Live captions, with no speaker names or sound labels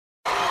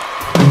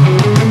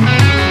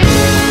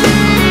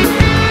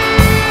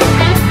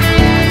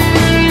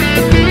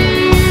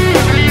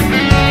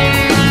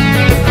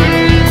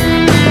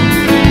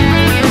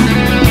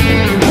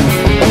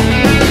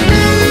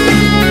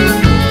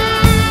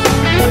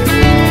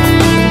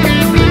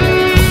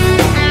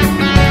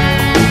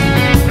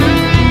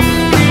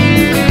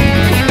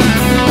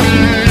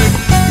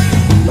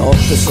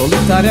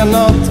solitaria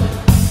notte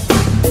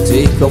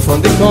ti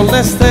confondi con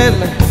le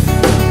stelle,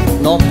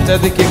 notte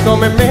di chi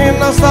come me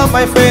non sta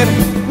mai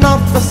fermo,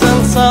 notte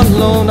senza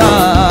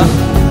luna,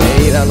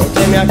 e la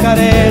notte mi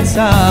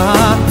accarezza,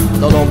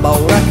 non ho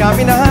paura a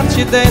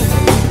camminarci dentro,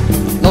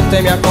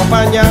 notte mi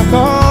accompagna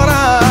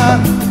ancora,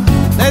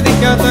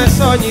 dedicato ai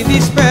sogni,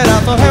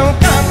 disperato è un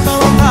canto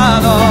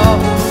lontano,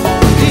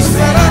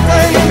 disperato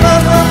è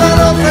l'inverno la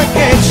notte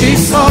che ci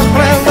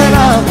sorprende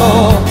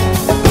l'alto,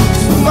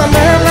 ma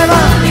nelle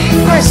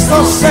mani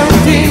questo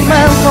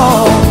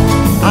sentimento,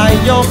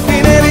 agli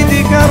occhi neri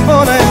di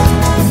carbone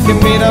che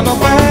mirano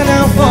bene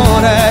al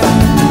cuore,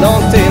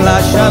 non ti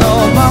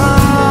lasciano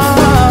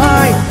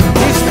mai,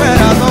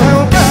 disperato è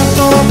un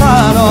canto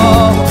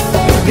lontano,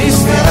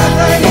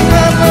 disperato è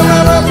l'inverno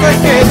la notte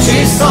che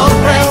ci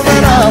sorprende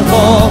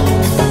l'alto,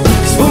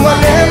 sfuma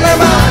nelle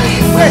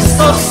mani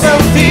questo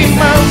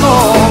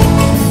sentimento,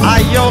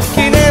 agli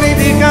occhi neri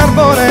di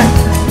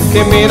carbone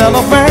che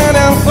mirano bene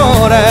al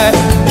cuore,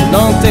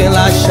 non ti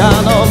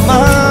lasciano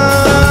mai.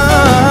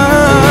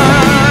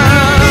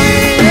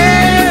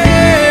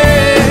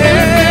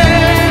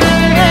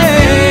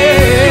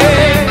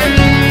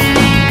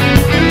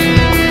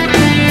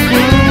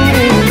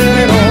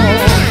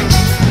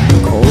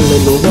 Con le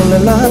nuvole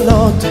la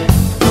notte,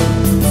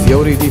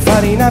 fiori di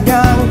farina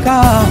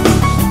bianca,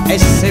 e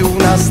se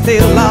una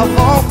stella a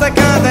volte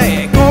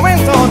cade come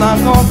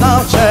intonaco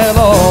dal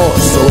cielo,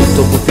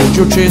 sotto più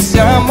giù ci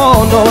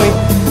siamo noi,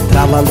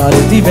 tra l'andare e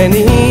il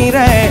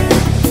divenire,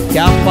 che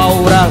ha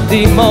paura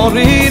di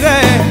morire,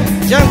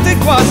 gente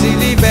quasi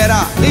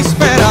libera,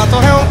 disperato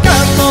è un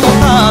canto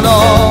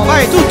lontano,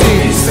 vai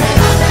tutti!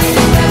 Disperata è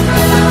l'inverno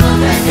e la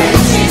notte che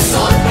ci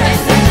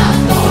sorprende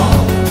l'alto,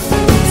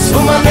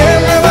 Sfuma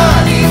nelle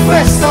mani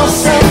questo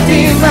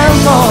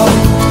sentimento,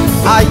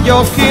 agli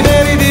occhi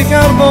neri di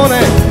carbone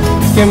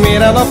che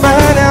mirano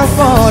bene al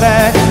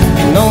cuore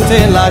e non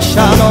ti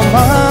lasciano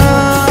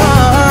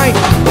mai,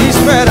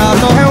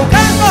 disperato è un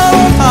canto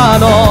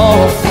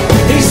lontano,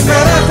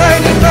 disperata è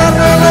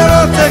l'inverno e la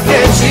notte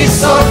che ci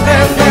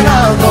sorprende in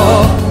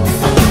alto,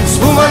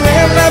 sfuma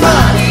nelle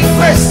mani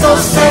questo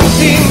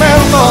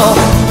sentimento,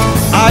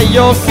 agli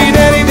occhi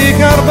neri di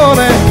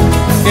carbone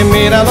che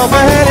mirano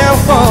bene al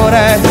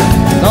cuore,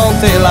 non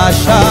ti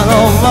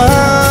lasciano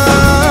mai.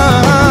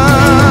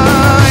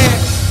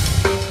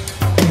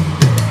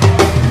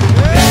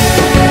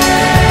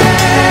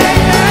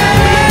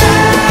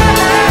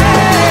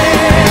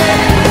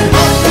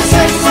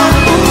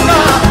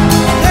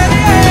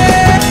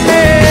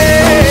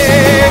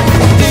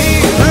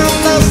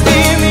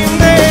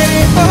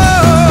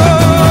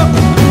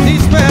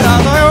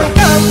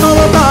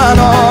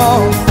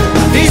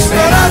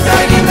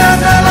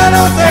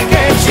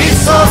 che ci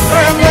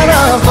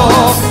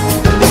sorprenderanno,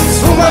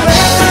 sfuma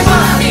nelle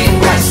mani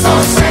questo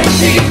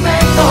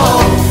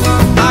sentimento,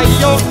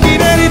 agli occhi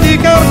neri di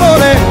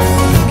carbone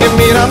che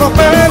mirano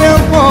bene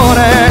al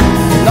cuore,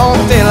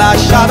 non ti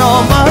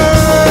lasciano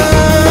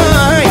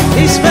mai,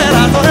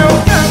 disperato è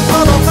un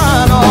canto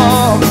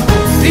lontano,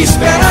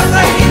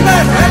 disperata in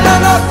inverno è la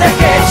notte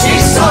che ci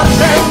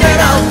sorprende in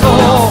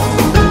alto,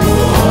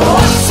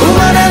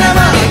 sfuma nelle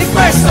mani di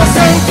questo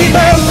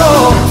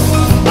sentimento,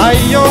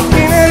 agli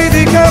occhi neri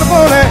di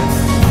carbone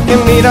che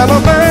mirano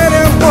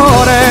bene al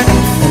cuore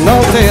e non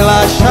ti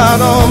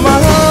lasciano mai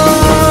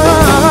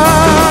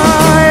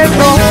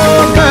con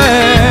me.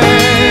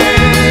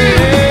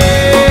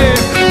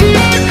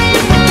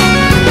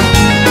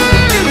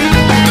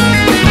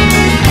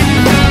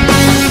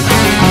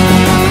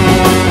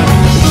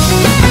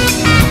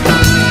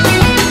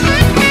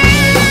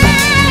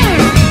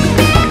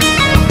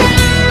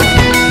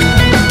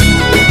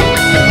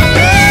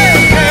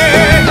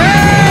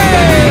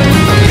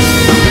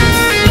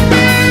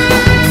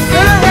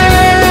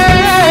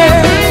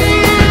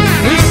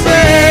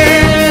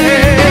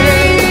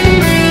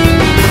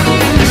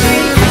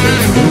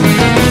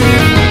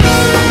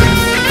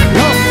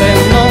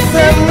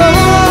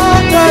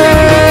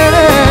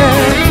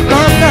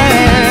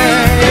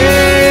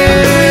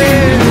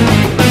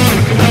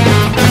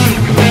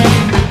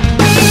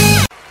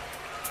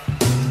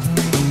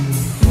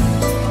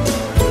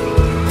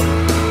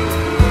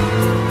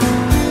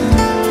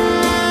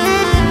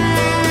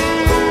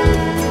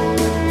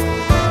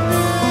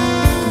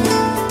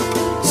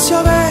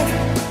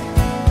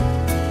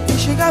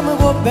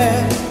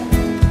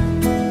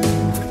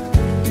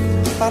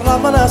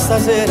 Parlavamo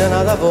stasera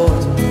nata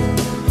volta,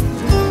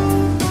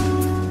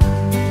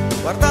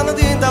 guardando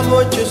tinta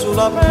voce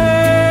sulla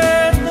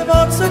pelle,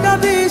 posso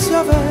capire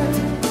se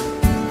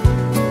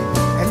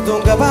e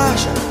tu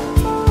capace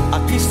a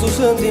questo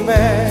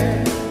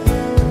sentimento,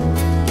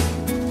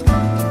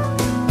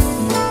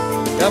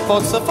 che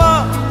posso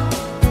fare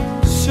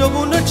se io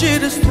non ci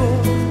resto,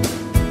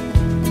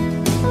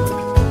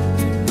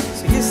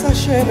 se questa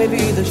scena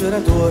vita c'era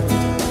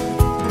torta.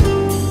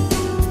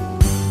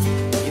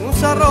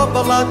 Sa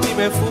roba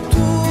l'attimo è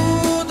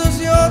fottuta,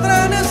 si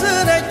otra ne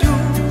se ne giù,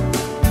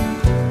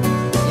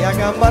 e a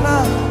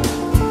campanare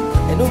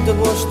e non ti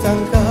può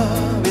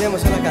stancare, vediamo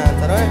se la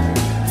cantano,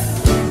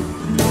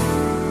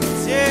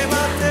 Insieme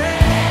a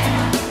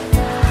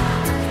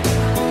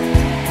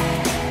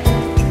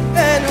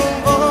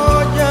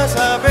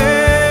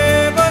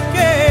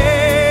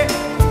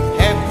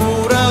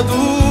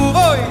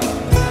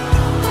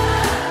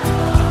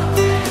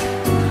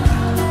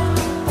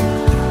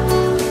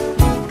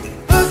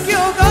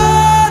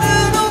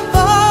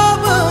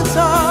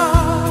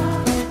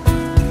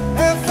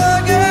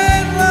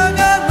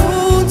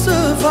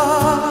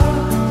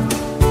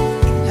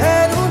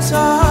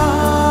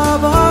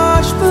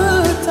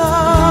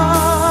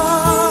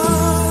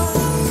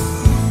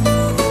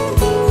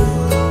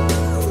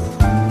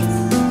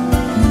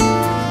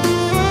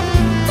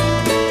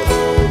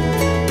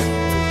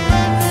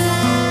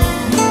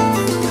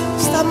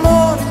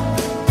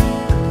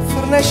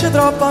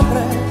troppo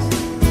appresso,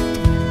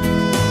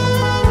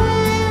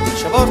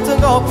 ci porta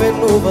in coppa in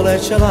nuvole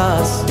e ce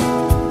l'assa,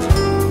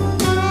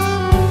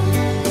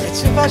 e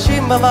ci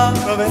facciamo va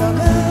proprio a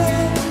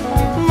me,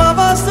 ma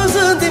basta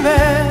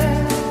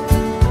sentimento,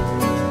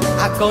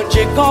 a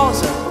qualche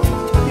cosa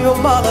io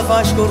male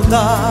fa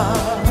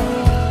scordare.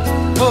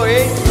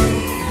 Poi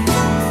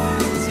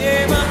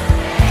insieme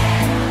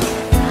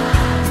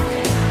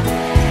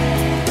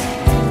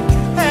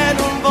e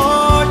non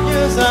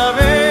voglio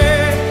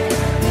sapere,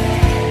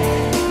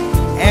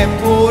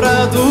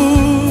 eppure tu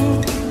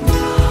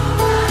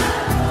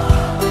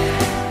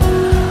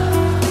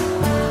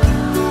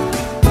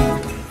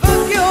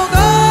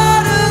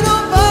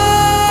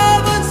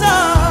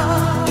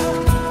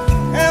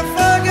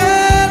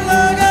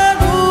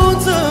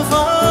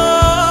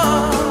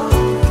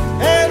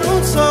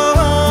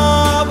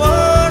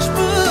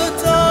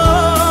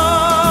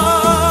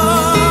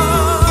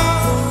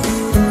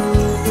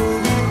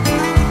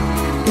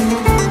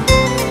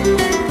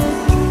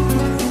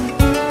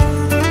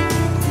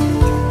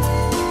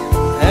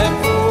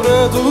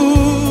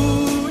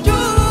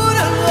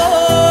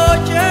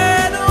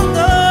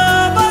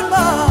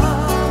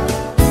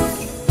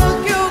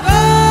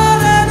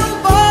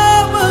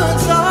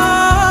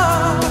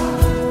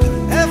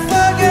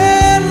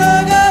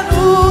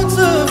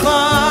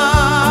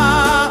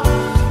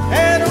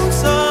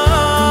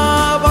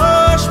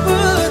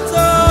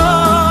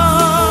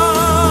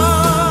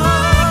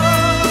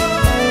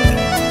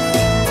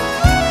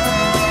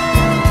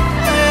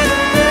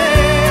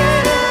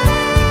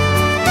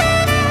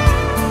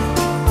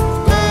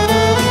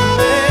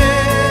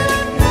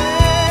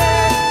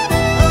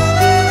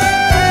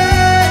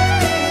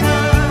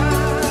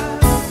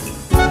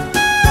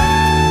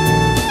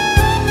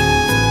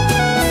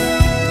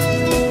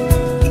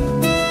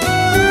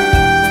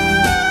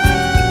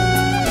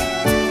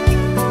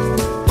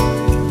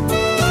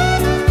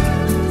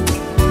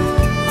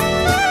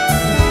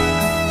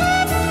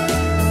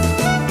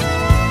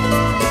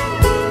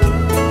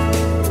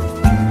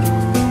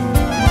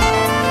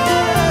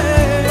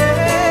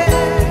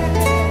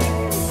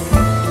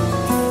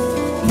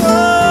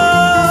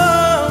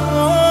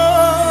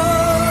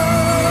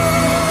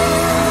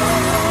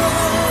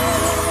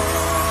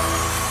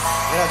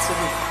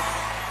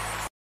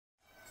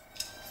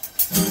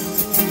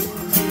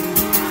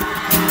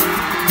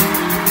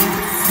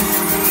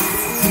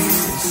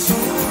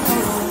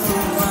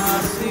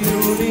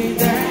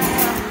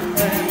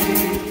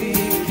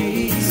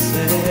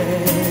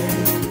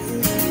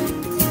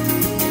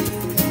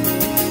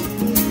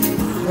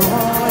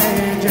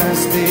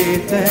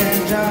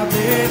già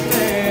per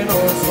te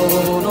non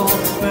sono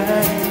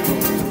vecchio.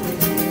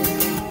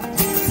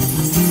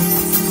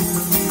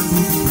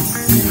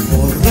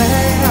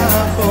 Vorrei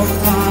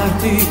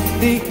raccontarti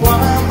di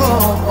quando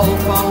ho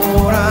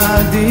paura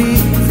di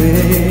te,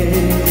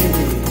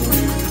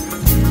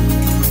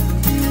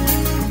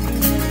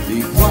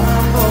 di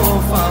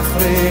quando fa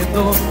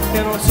freddo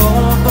che non so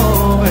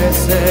dove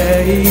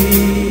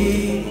sei.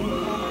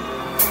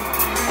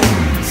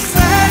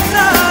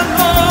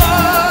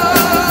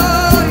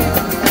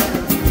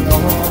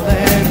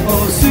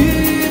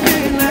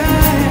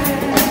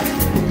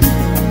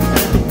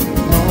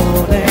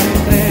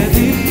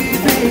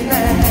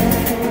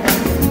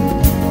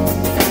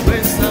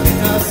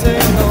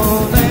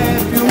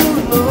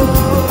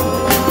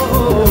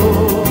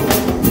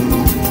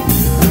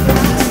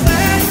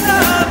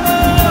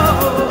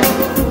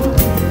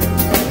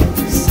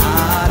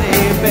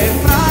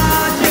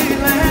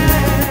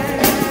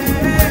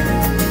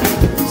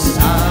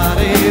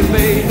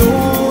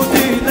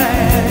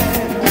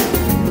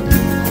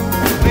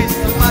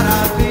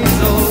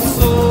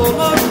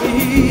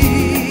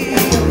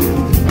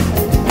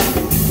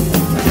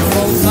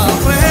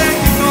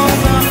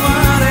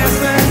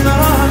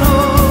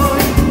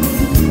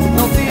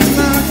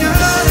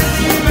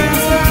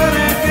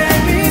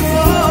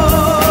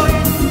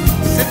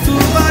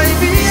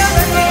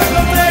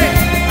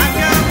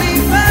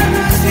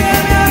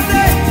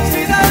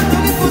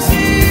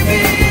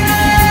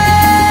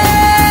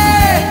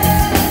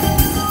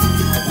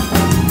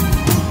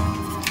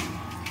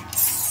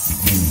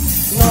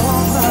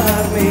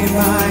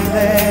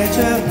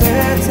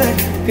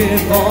 Che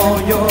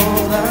voglio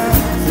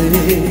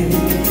darti,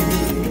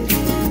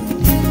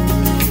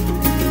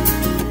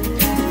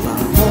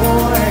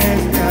 l'amore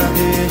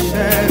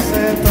scadisce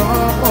se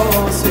troppo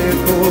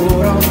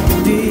sicuro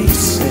di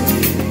sé,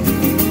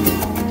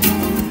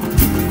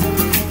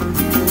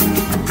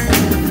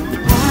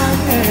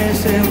 anche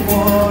se il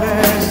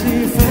cuore si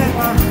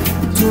ferma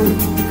tu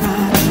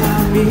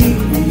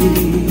cacciami.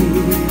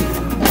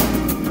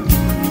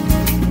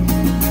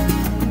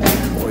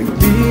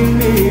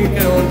 Che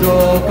è un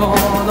gioco,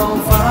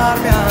 non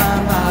farmi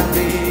andare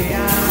via.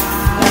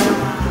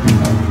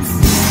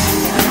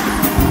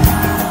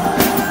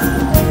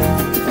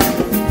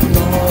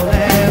 Non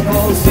è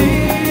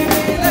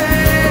possibile,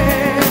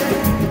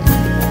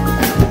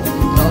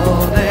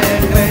 non è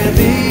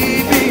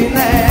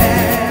credibile,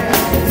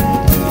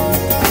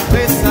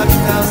 questa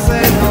vita se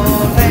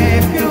non è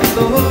più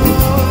tua.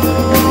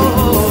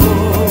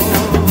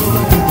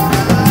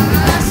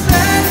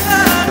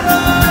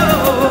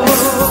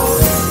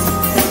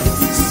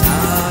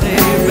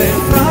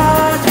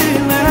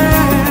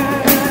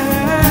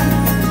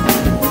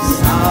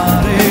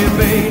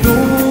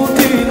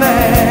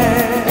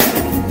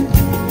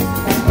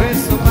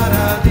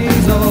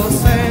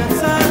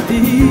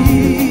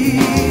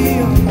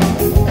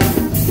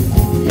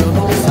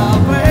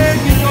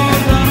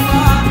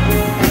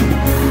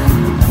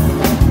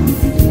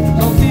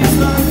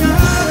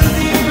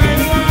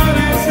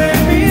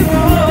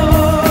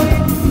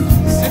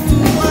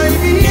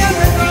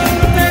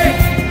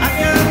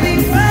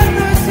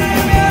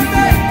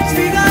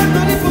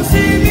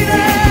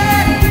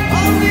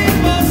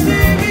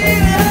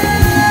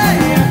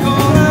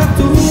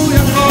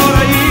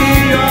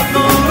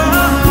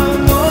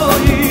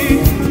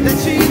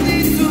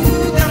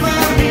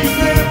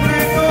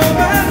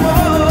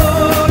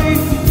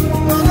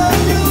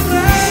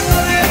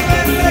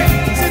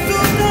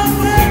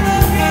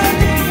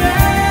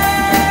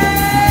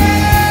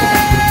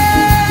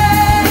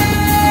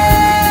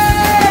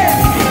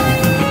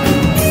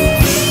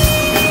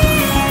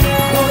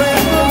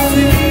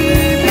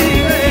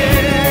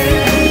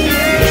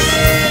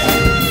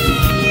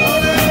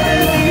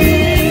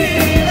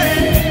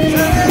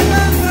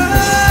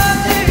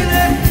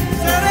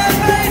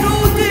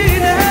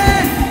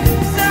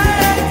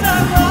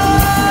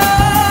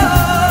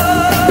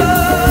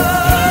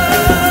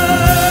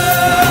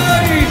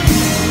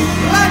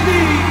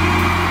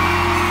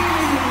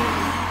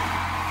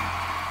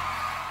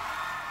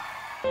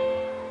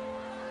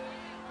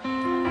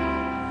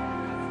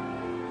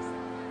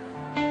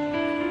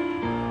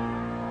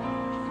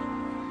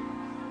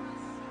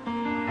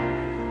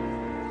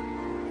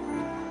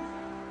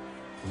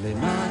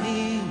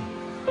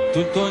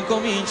 Tutto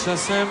incomincia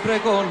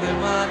sempre con le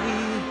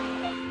mani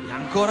e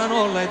ancora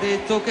non l'hai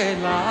detto che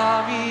la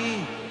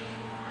ami,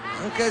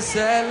 anche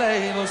se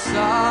lei lo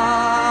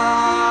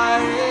sa.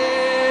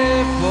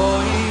 E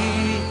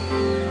poi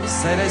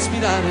sai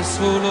respirare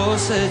solo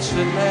se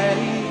c'è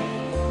lei,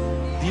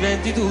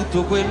 diventi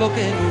tutto quello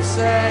che non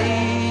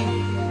sei,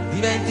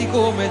 diventi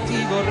come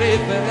ti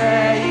vorrebbe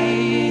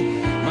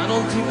lei, ma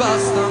non ti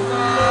basta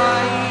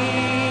mai,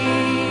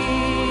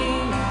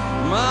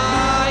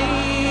 mai.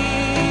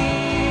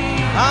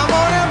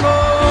 Amore,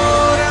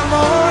 amore,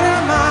 amore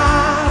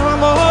amaro,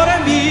 amore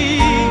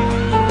mio,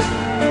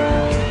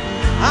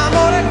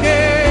 amore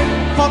che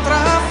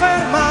potrà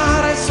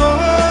fermare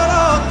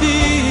solo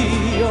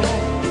Dio,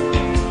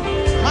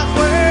 ma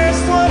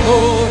questo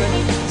amore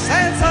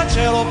senza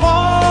cielo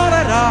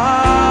volerà.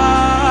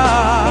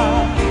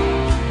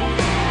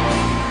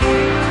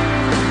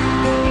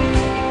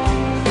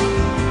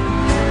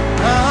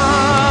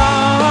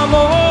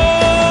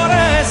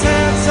 Amore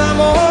senza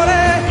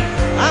amore,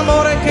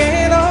 amore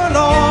che non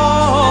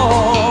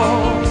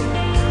ho,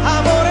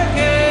 amore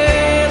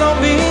che non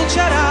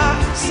vincerà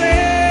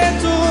se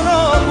tu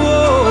non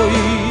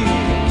vuoi,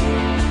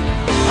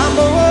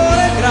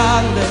 amore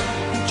grande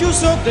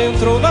chiuso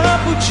dentro una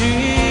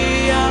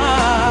bugia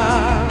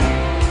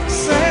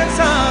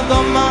senza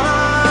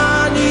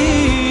domani.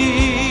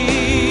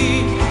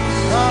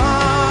 Ah,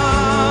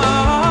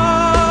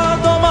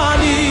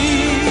 domani,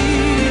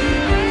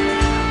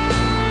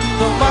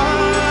 domani.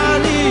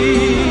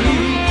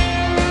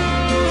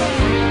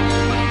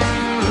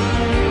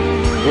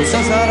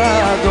 Cosa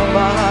sarà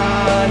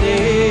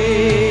domani?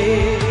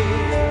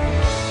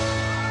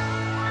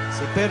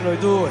 Se per noi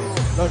due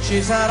non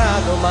ci sarà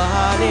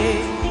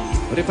domani,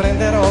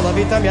 riprenderò la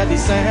vita mia di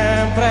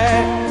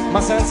sempre, ma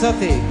senza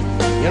te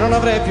io non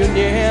avrei più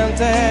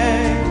niente,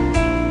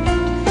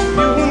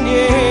 più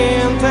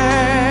niente,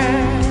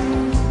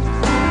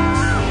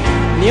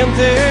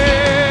 niente.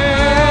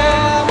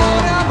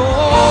 Amore,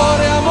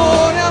 amore,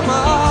 amore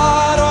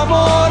amaro,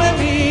 amore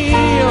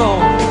mio,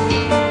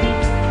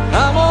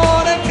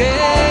 amore che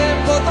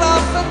potrà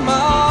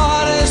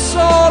fermare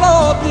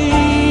solo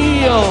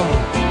Dio,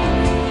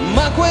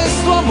 ma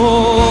questo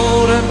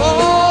amore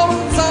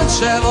senza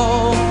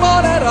cielo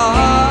volerà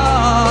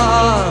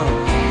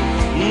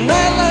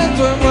nelle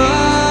tue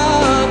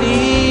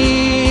mani.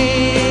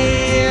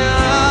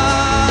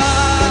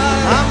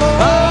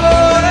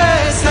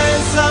 Amore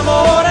senza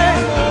amore,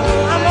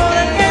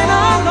 amore che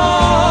non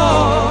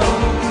ho,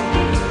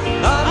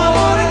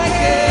 amore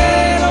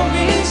che non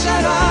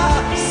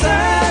vincerà se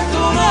tu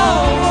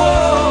non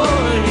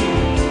vuoi,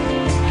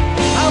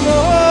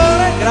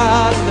 amore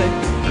grande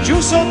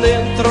chiuso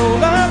dentro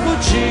una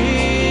bugia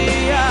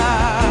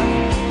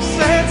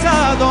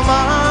senza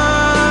domani.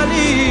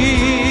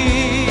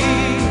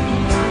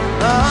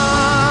 Ah,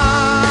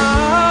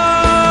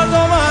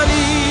 domani.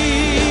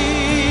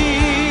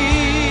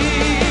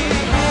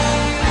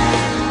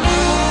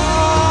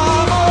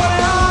 Amore,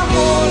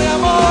 amore,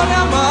 amore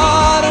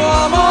amaro,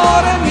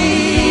 amore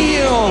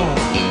mio,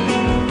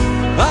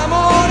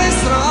 amore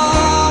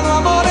strano,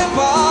 amore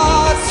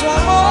pazzo,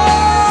 amore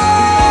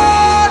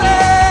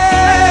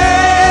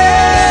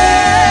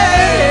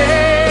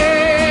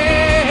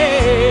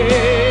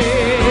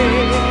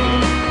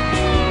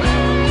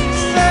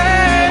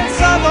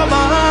senza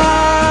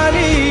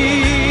domani.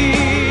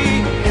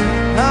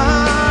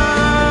 Ah,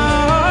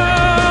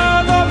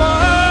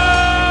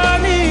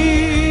 domani.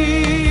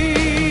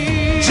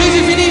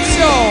 Gigi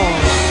Finizio.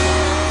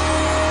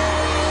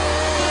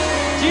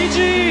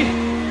 Gigi.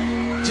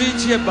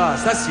 Gigi e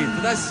basta,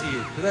 dai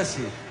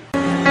sì.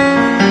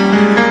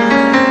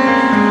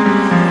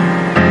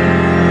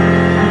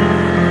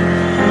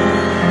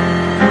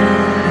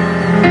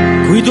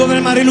 Qui dove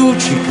il mare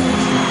luccica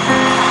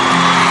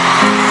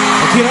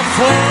e tira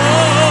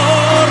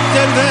forte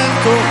il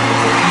vento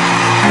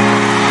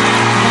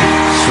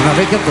su una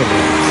vecchia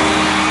torretta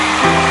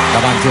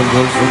davanti al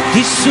golfo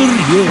di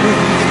Sorrento.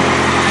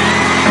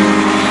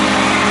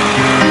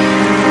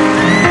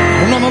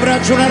 Un uomo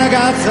abbraccia una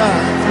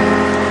ragazza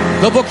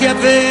dopo che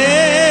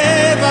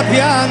aveva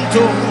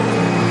pianto,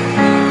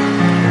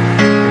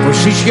 poi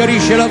si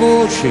schiarisce la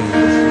voce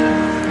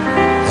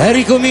e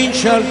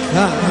ricomincia il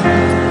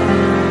canto.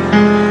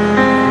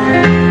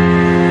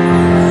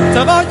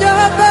 Te voglio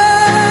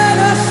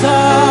bene assai,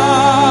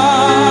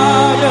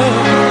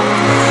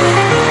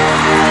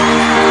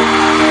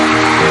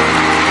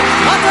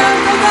 ma te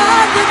ne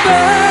voglio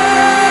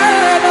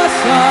bene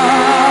assai,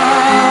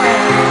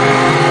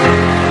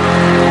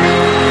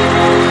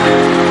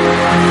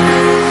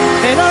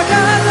 e non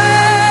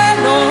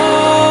cadremo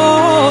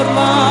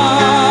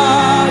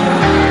ormai,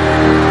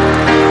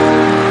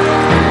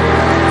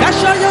 che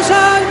scioglie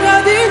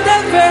sempre di te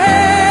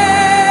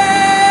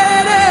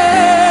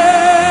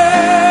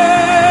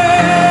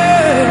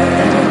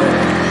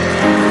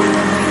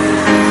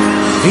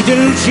vide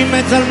luci in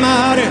mezzo al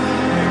mare,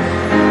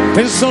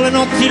 penso alle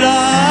notti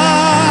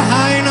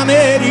là in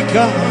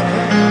America,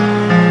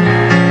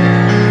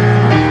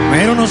 ma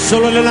erano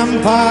solo le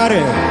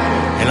lampare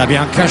e la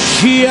bianca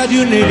scia di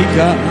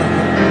un'elica.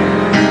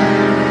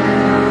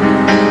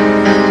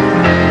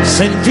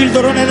 Sentì il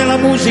dolore della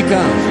musica,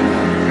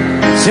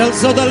 si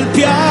alzò dal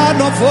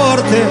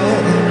pianoforte,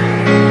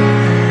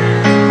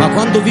 ma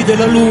quando vide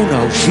la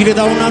luna uscire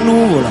da una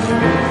nuvola,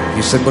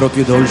 gli sembrò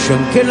più dolce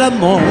anche la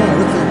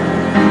morte.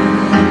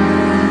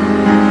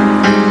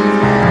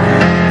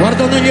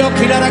 Guardò negli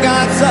occhi la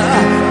ragazza,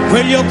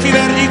 quegli occhi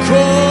verdi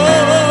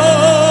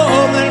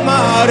come il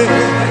mare.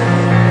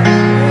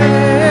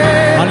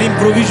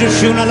 All'improvviso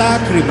uscì una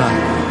lacrima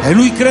e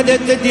lui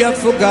credette di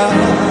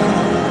affogare.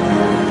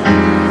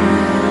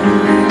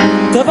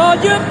 Te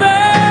voglio bene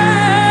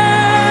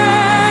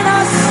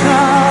assai,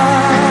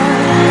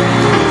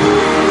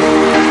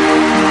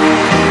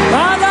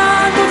 ma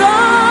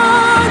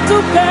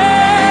tanto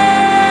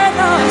bene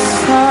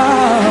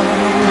assai,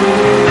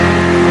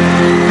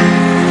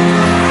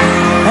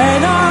 e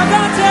una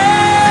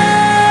catena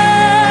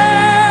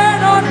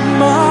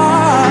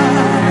ormai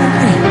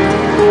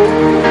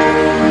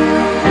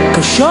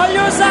che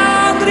scioglie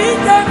sangue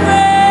te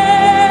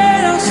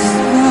bene assai.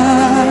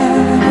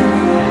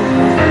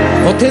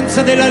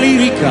 Potenza della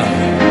lirica,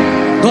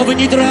 dove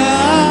ogni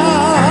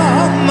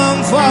dramma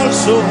un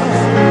falso,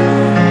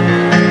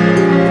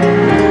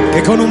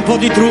 che con un po'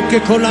 di trucco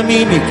e con la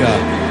mimica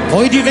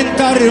puoi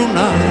diventare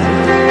una.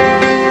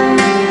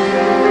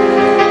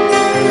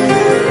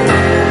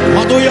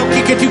 Ma due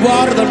occhi che ti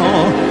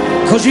guardano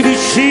così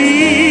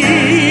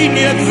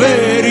vicini e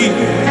veri,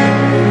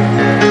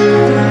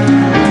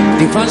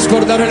 ti fanno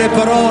scordare le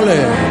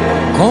parole,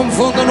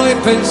 confondono i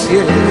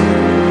pensieri.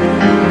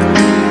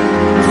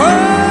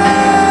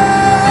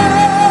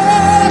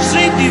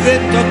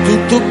 Diventa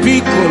tutto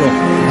piccolo,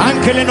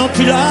 anche le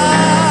notti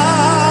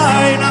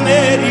là in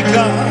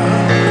America.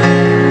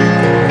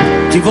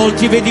 Ti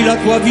volti e vedi la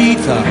tua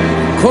vita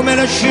come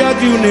la scia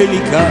di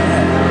un'elica.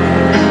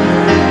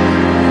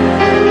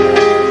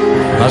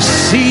 Ma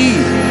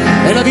sì,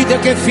 è la vita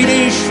che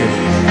finisce,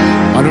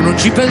 ma lui non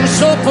ci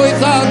pensò poi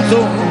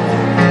tanto,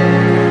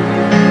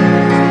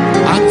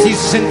 anzi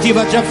si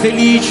sentiva già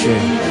felice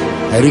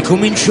e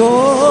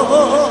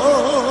ricominciò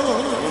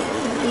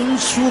il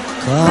suo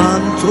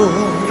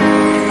canto.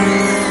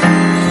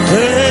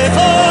 Te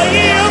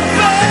voglio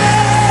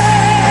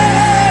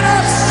bene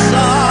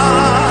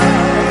assai,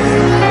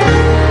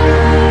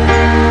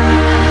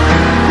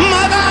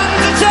 ma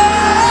tanto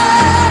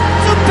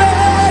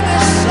bene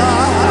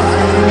sai,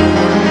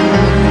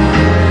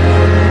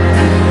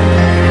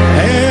 è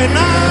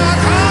una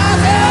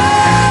catena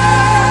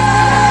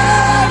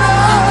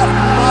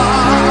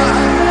ormai,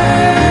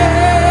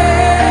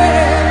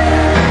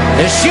 e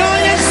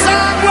scioglie il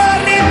sangue a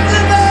ritmo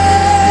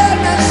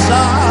bene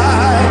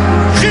sai.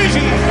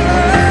 Gigi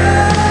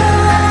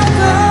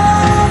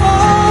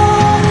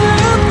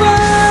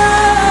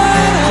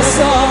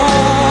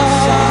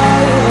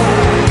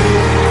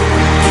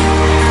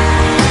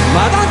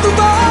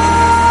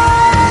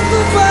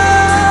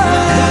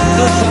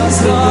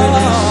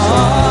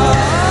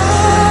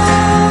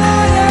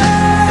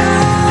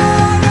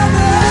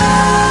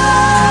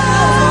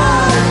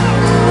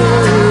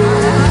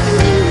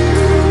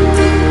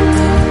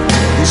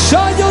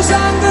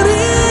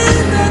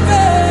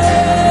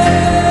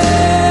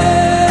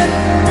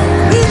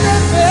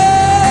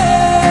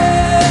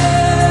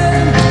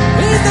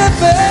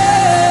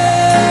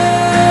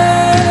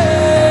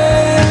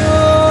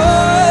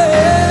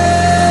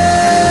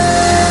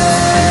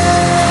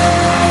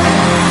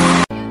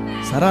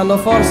Saranno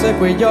forse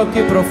quegli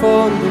occhi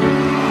profondi che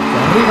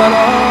arrivano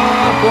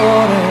al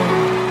cuore,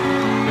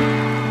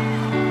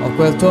 o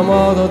quel tuo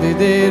modo di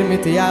dirmi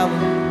ti amo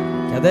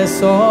che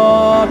adesso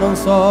non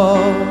so.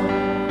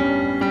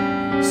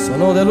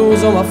 Sono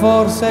deluso ma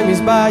forse mi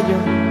sbaglio,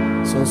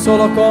 sono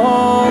solo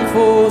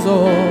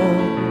confuso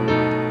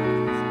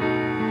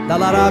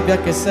dalla rabbia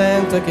che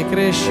sento e che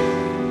cresce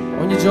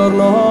ogni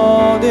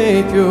giorno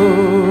di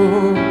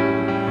più.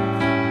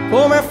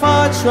 Come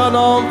faccio a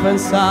non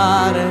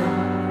pensare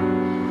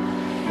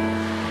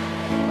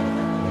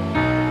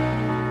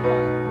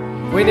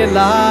qui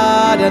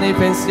nell'aria, nei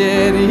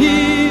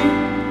pensieri,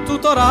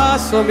 tutto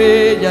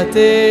rassomiglia a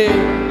te.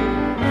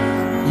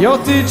 Io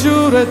ti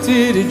giuro e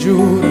ti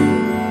rigiuro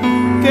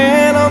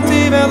che non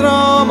ti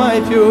vedrò mai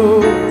più,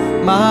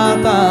 ma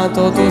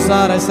tanto tu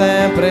sarai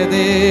sempre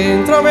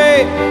dentro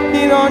me,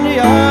 in ogni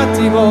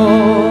attimo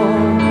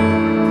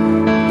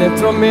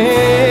dentro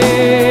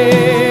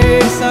me.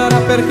 Sarà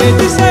perché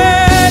ti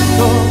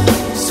sento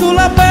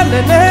sulla pelle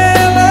e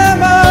nelle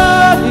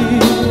mani,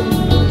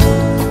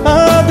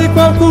 di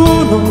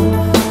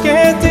qualcuno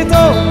che ti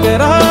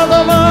toccherà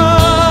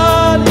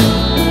domani,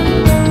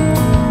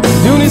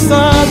 di un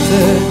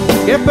istante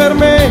che per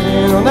me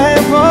non è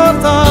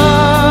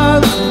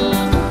importante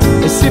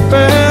e si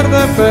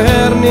perde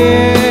per niente.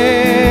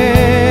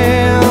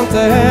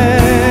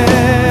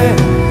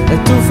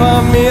 E tu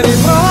fammi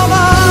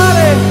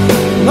riprovare,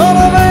 non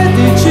lo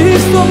vedi, ci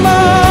sto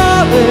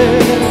male,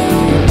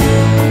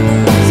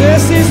 se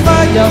si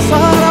sbaglia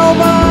sarà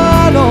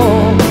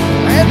umano,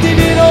 è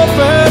divino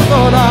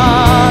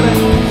perdonare.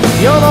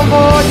 Io non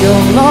voglio,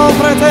 non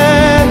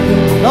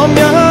pretendo, non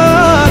mi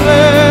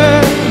arre.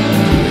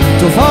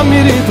 tu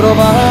fammi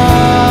ritrovare.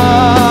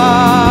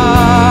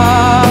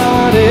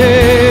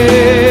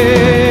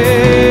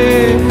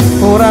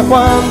 Ora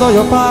quando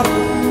io parlo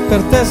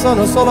per te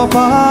sono solo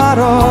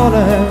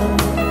parole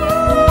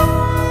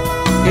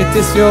che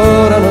ti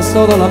sfiorano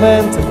solo la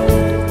mente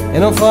e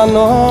non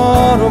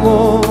fanno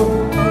rumore.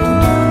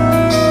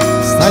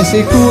 Stai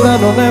sicura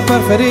non è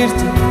per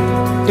ferirti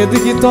che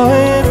dico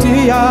e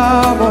ti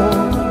amo.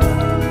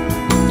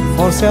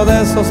 Forse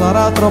adesso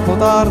sarà troppo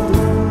tardi,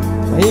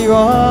 ma io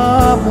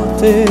amo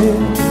te.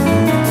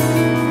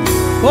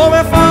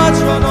 Come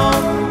faccio a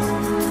non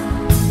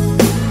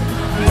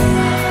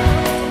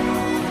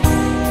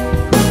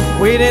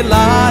qui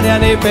nell'aria,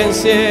 nei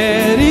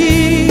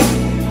pensieri,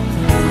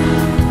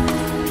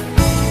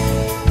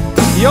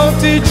 io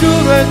ti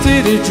giuro e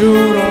ti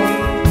rigiuro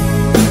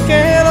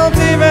che non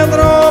ti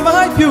vedrò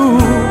mai più,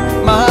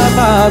 ma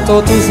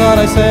tanto tu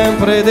sarai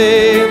sempre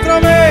dentro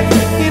me,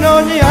 in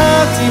ogni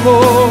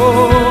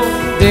attimo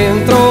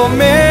dentro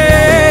me.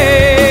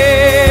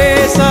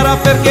 Sarà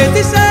perché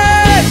ti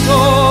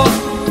sento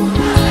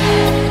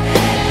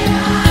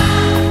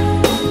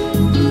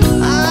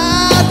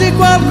di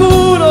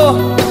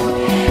qualcuno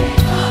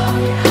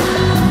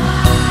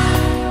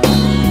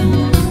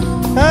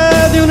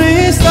di un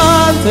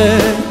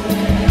istante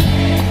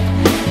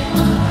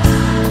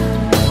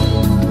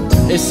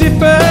e si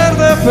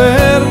perde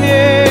per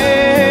niente.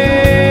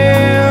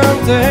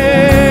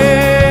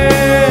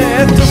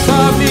 E tu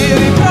fammi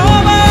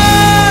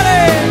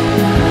riprovare,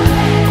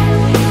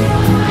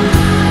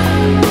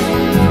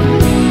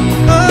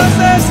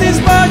 se si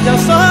sbaglia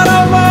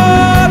sarà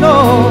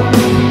umano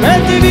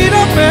e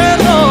divino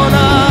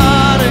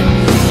perdonare.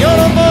 Io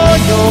non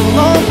voglio,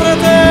 non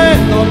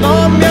pretendo,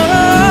 non mi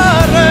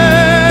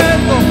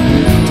arrendo,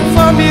 tu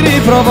fammi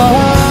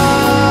riprovare.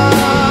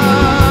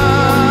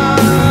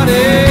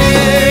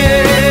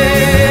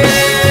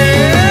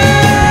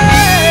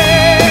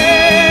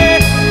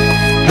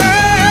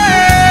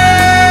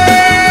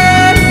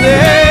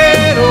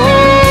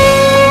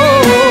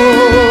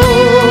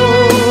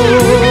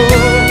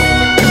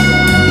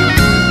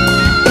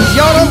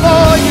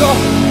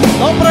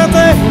 Non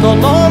pretendo,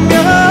 non mi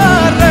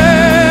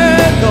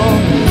arrendo,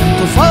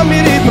 tu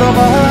fammi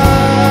riprovare.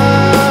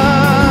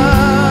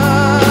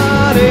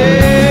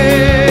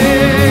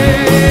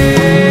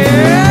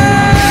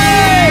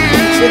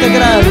 Siete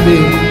grandi,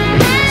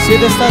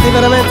 siete stati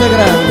veramente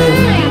grandi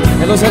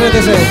e lo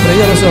sarete sempre,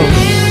 io lo so.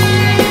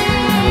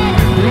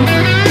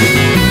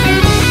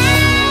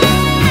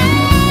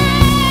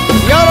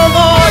 Io non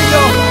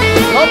voglio,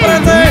 non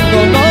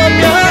pretendo, non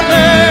mi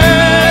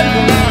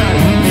arrendo,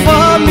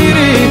 fammi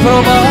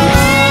riprovare.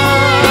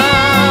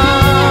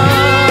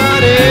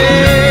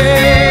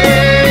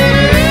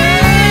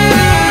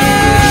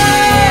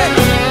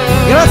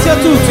 Grazie a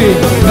tutti,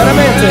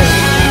 veramente,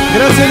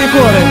 grazie di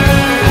cuore.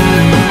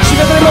 Ci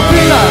vedremo qui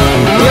in là,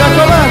 mi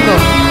raccomando.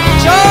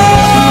 Ciao!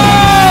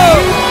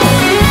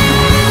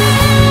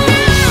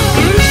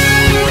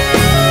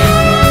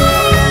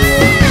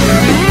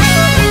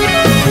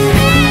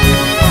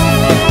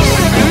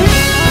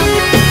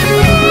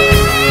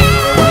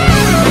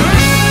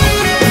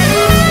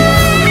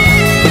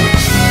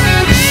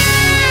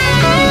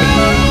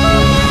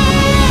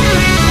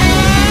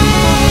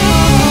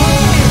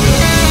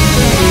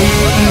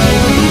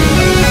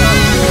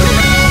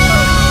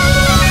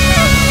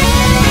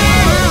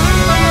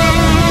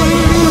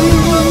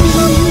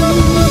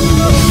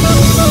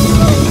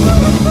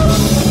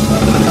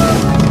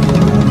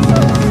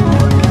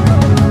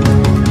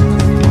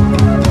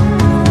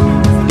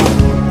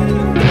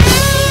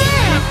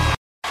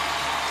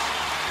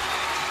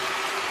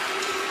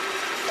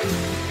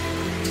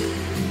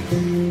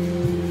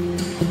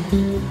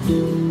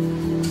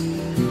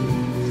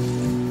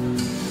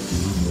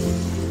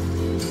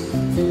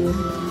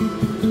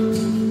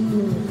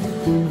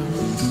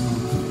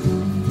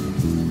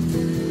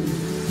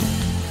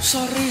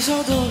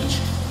 Sorriso dolce,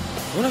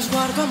 uno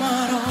sguardo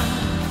amaro,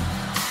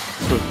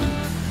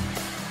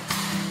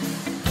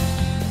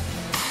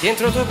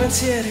 dietro i tuoi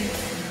pensieri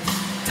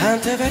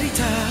tante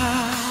verità,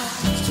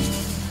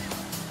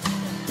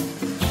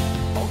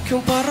 occhi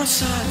un po'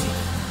 arrossati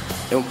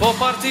e un po'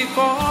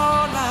 particolari,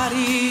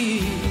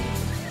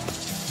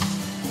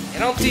 e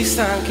non ti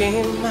stanchi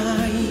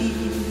mai.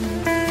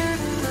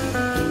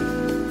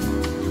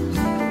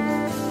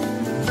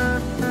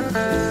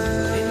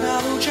 Nella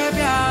luce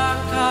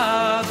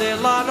bianca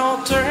della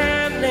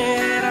notte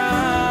nera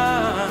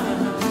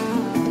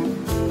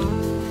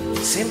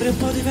sembri un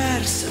po'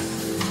 diversa,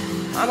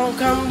 ma non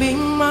cambi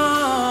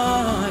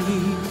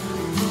mai.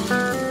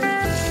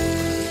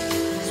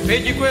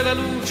 Spegni quelle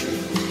luci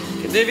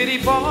che devi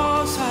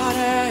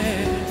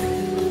riposare.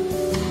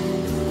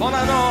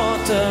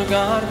 Buonanotte,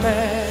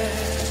 Carmen.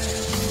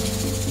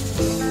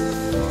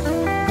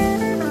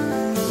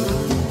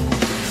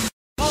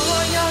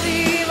 Voglio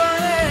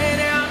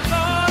rimanere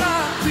ancora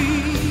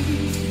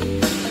qui,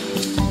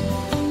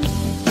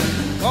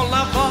 con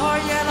la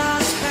voglia e la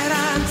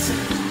speranza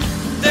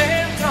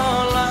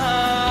dentro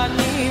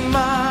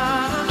l'anima,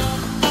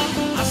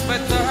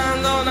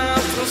 aspettando un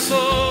altro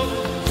sole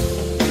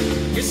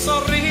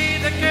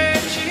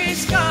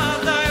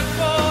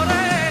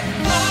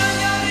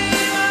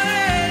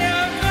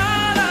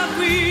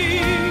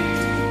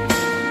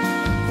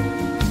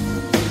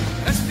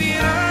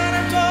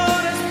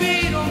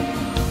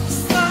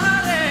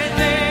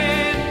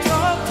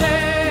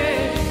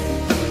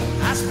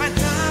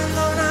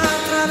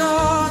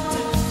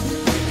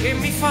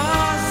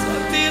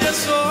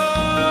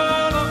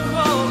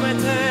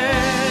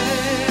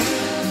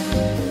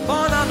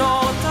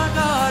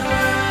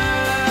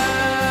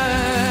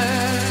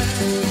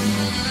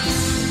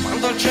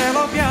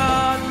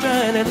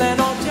delle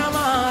notti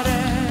amare.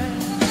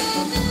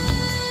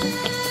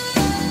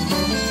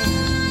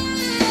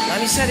 La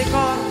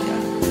misericordia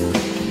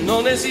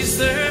non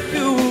esiste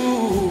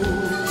più.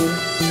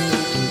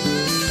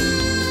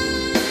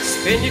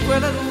 Spegni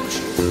quella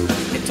luce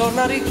e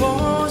torna a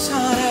riposare.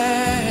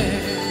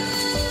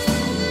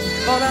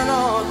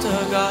 Buonanotte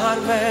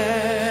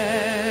Carmen.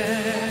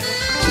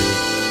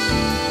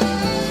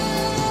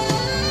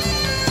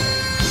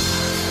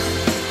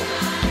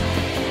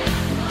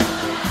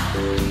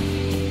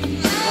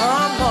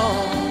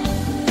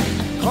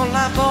 Con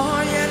la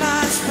voglia e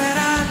la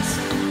speranza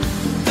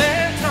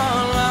dentro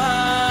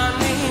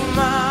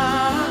l'anima,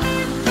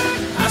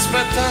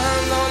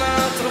 aspettando un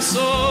altro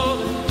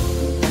sole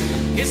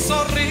che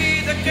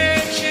sorride,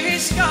 che ci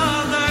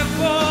scalda il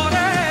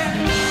cuore.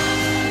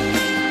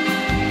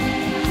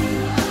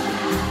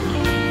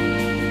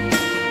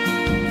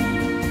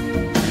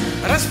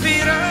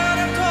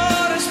 Respirare il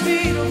tuo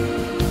respiro,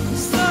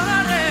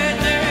 stare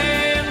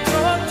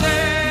dentro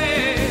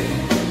te,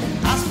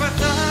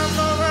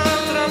 aspettando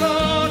un'altra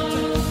notte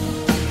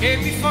che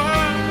mi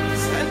fa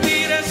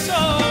sentire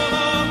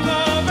solo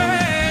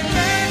come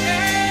te.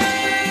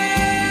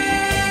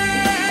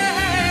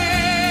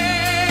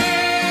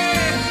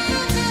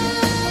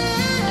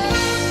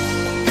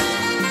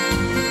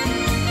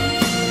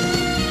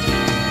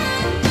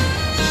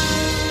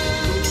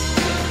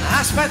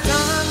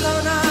 Aspettando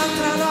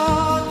un'altra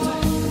notte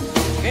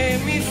che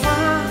mi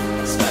fa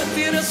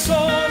sentire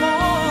solo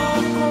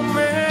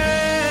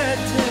come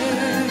te.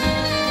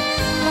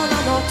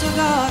 Buonanotte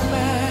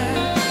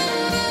Carmen,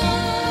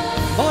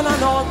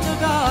 buonanotte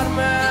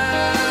Carmen.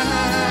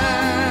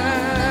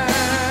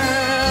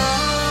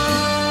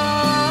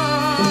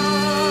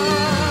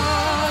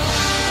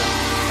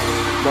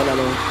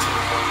 Buonanotte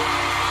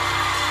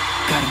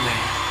Carmen.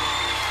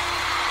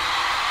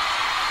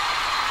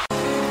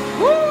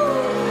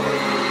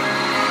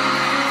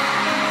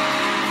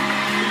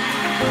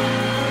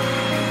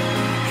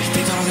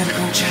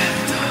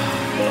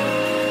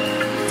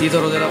 Il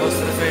titolo della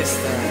vostra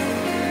festa,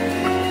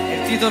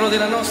 il titolo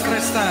della nostra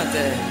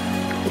estate.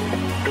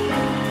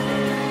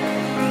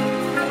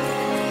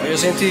 Voglio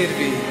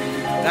sentirvi,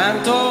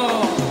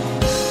 tanto.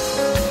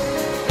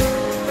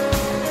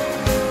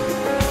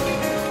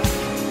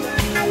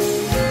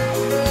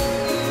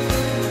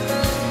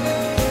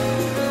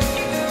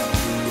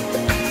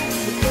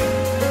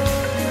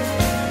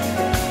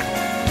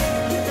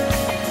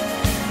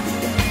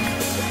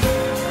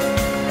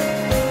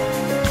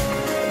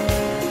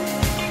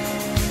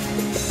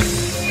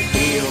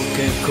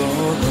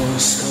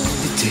 Conosco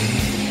di te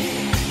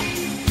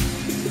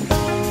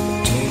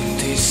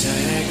tutti i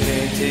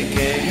segreti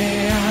che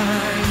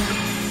hai,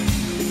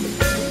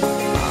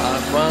 ma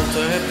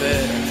quanto è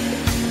vera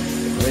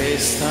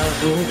questa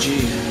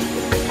bugia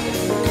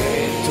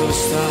che tu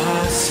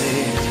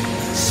stasera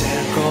sei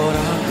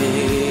ancora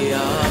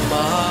mia.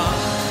 Ma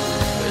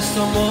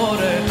questo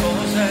amore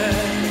cos'è?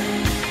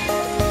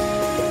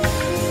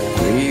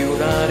 Qui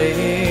una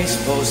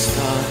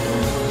risposta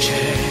non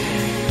c'è.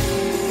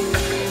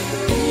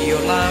 Io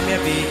la mia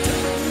vita,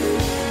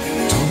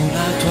 tu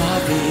la tua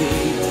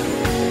vita,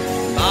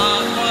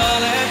 ma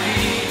quale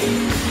vita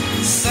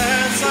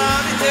senza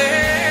di te?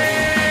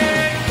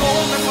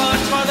 Come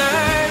faccio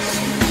adesso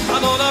a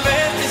non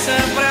averti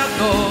sempre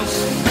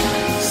addosso?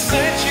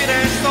 Se ci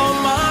resto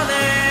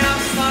male a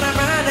stare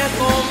bene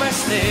con me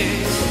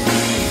stesso,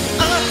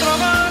 a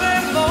trovare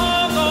il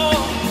modo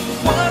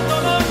quando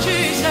non ci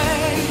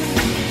sei.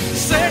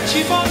 Se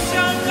ci fossi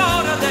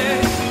ancora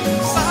adesso,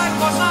 sai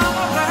cosa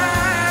vorrei?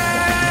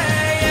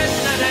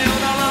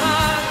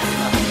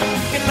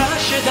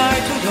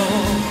 Dai tuoi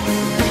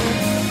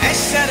occhi,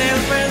 essere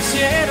il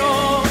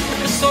pensiero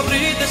che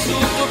sorride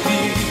sul tuo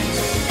viso,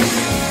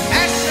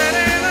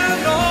 essere la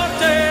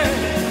notte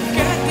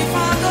che ti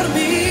fa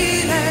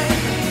dormire,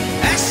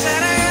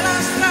 essere la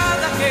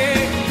strada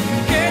che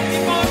ti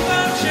porta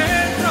al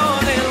centro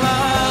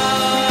dell'anima.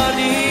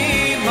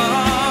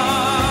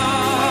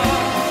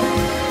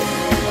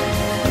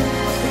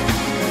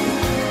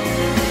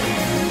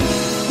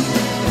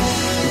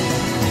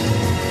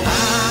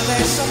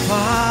 Adesso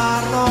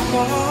parlo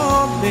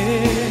con me,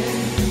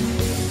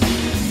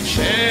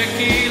 c'è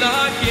chi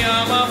la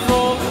chiama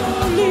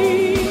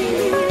follia,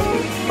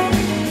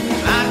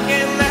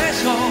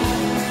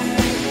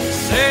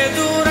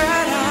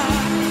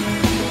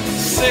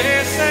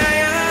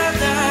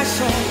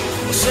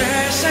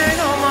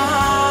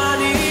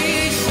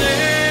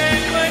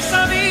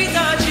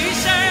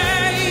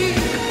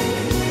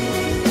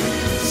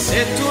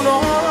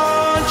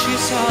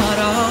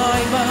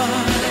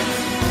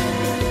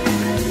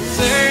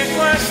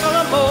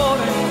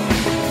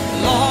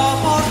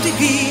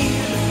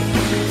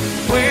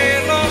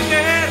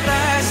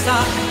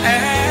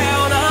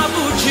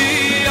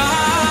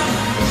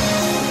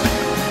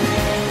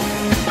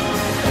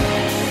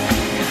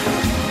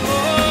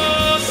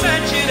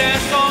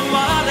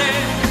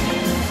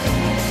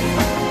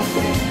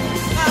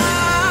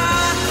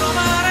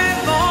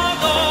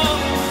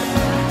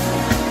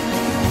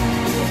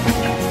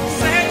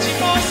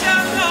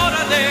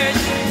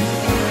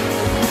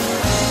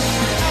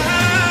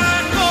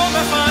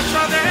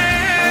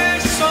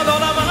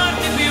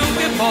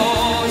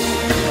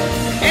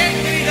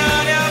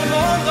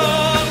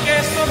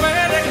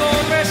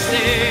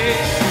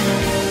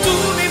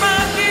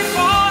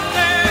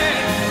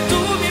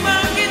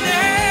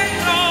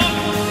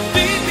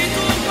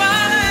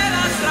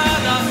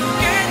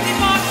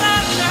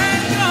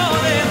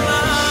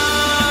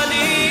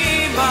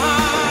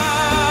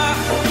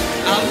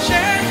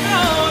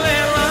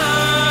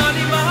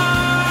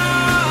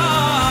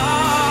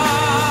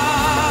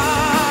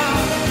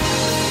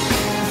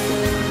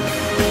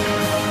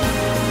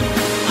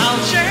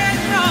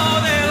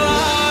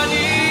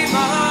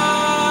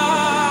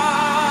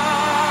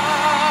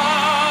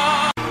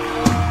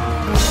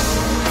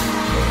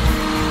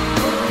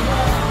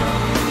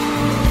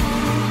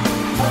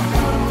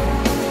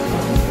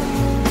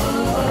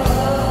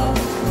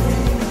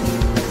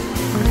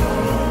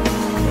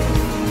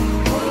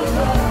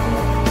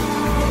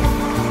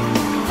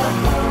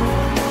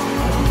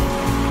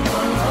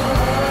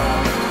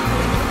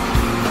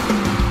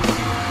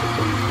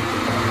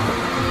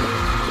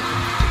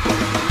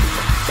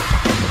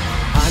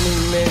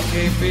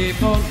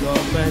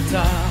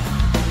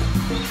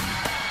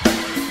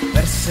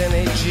 notte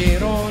nei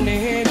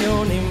gironi di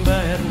un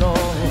inverno,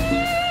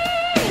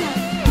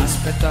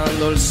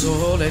 aspettando il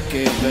sole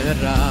che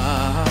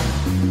verrà,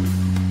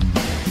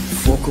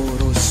 fuoco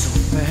rosso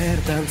per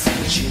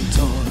danzarci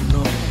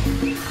intorno,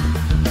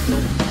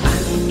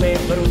 anime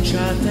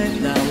bruciate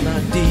da un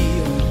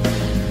addio,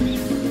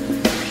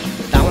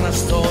 da una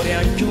storia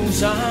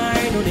chiusa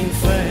in un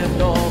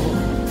inferno,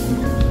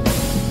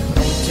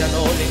 pronti a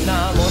non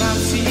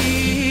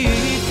innamorarsi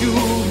più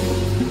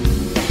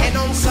e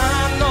non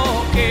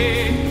sanno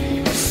che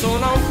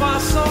sono a un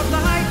passo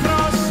dai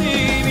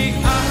prossimi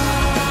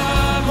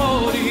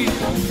amori,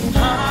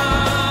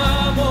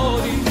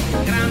 amori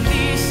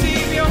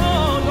grandissimi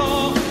o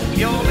no,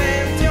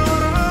 violenti o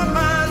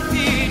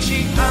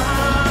romantici,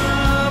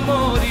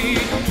 amori,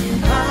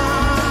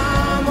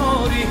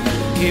 amori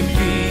che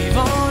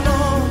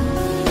vivono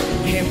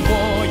e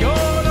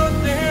muoiono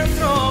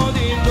dentro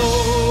di noi.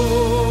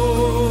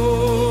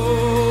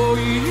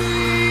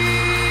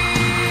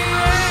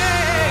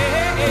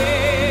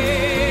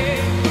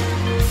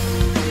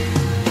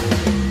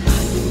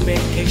 Anime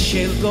che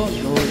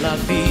scelgono la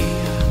via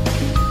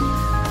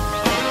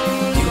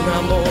di un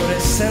amore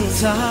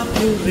senza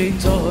più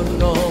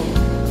ritorno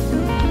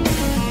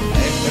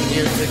e per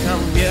niente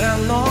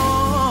cambieranno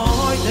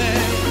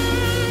idee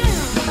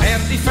per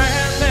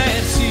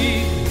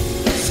difendersi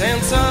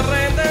senza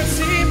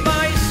arrendersi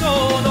mai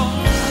solo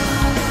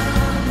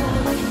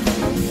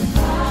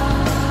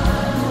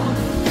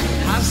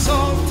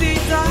assolti,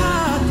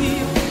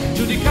 dati,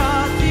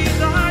 giudicati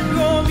dagli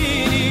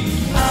uomini,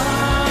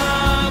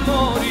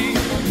 amori,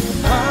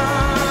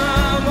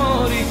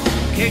 amori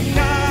che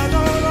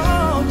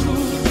cadono giù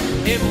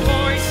e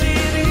poi si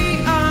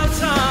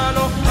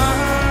rialzano,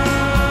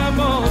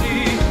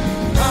 amori,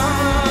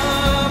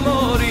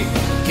 amori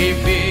che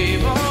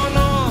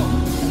vivono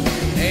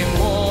e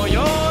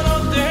muoiono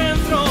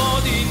dentro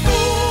di noi.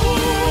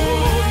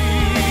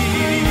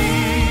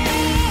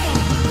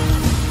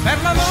 Per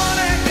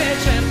l'amore che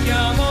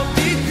cerchiamo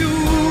di più,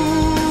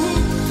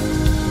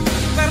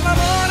 per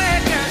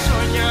l'amore che hai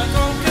sognato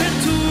anche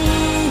tu,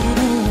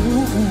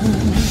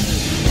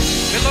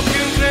 quello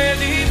più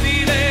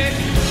incredibile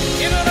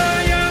che non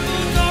hai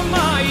avuto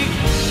mai,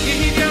 che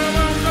ti diamo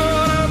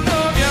ancora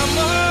nuovi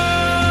amori.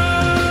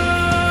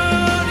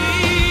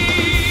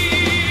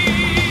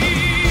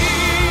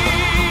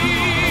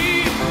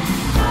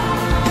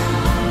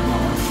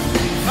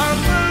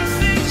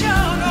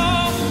 Fantastico,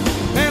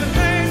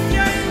 perfetti e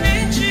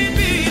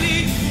invincibili,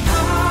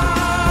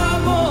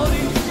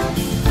 amori,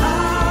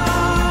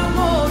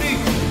 amori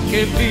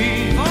che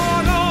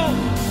vivono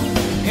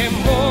e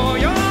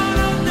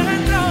muoiono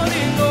dentro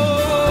di noi.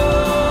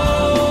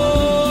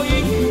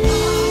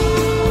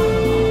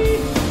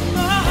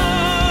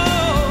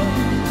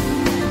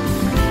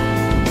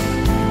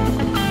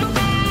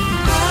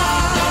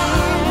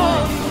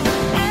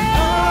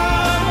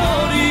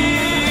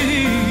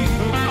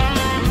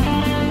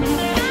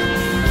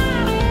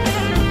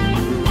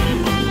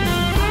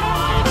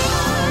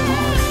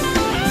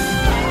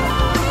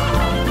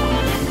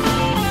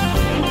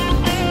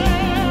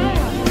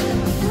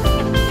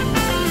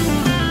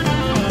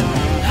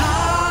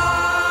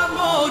 Amori,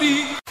 amori.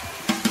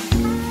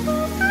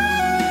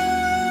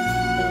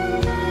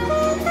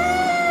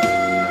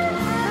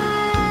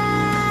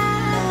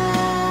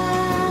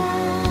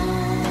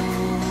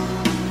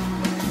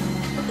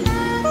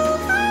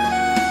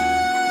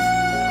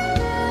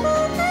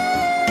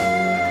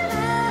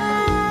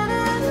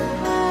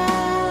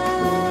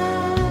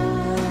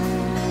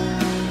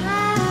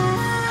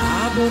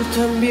 A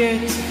porta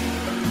ambiente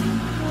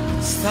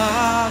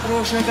sta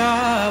croce che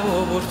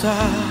vuoi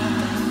portare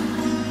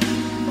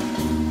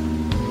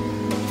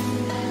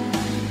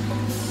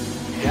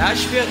e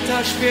aspetta,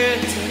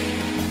 aspetta,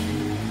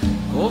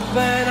 o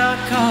bene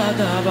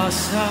accada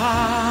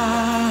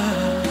passare.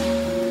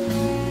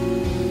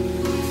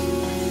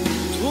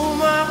 Tu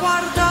mi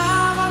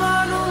guardava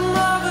ma non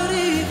mi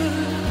veniva,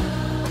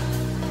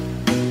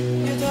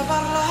 io ti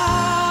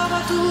parlava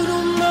tu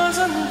non mi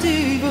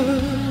sentiva,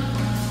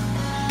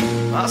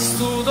 ma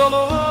sto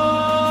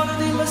dolore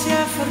di me si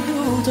è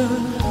perduto,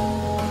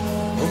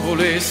 non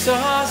volesse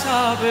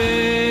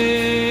sapere.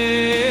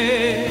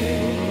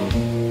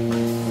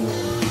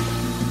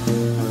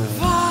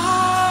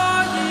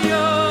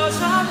 Voglio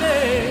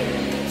sapere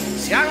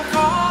se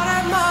ancora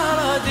è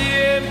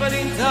malattia per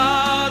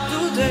intanto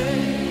te,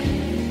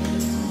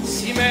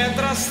 se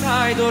mentre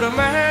stai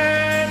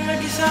dormendo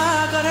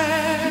chissà che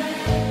è,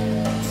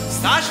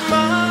 stai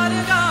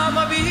male che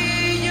mi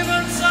piglia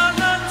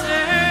pensando a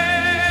te.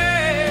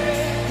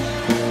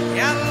 E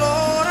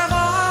allora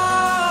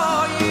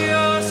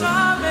voglio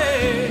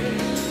sapere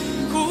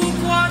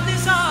con quanti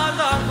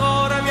salti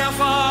ancora mi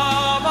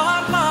fa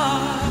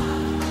parlare,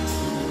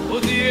 o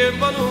ti è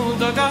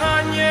venuta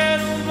cagna e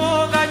non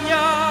può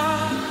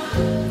cagnare,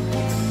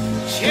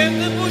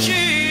 scende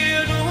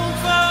bugie non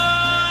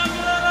fa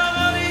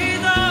la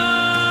verità.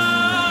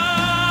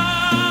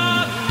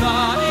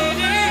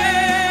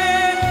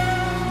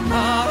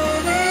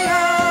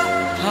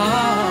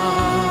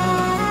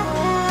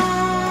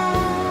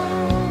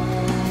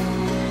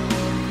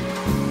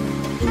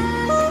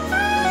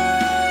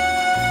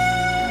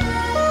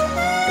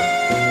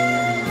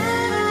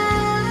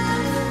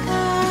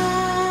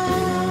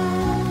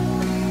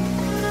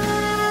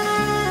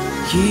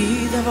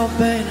 va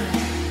bene,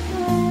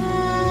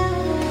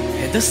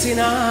 è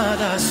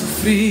destinata a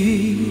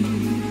soffrire.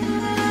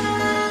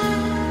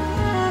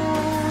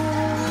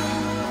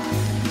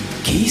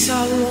 Chi si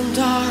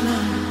allontana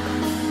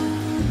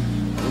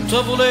non ti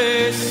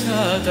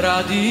volesse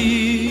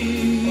tradire.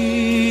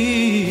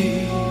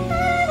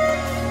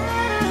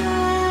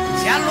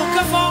 Si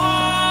allucca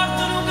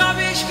forte, non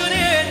capisco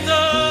niente.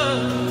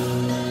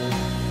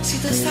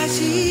 Si te stai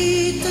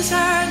zitta,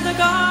 sente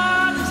che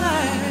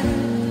sei.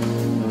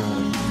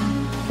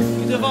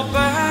 Mi te va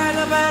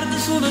bene, perdi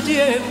solo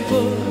tempo.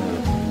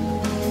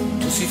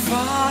 Tu sei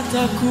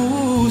fatta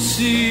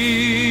così.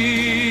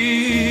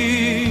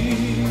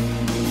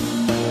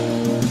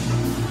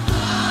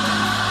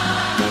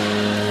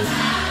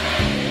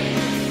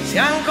 Se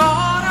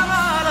ancora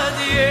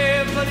malattia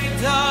e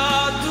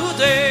verità tu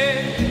te,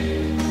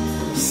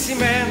 si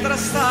mentre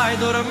stai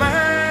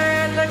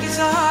dormendo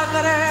chissà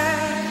che re,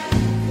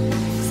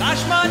 sta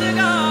smania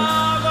che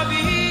la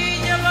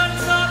piglia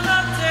pensando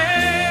a te.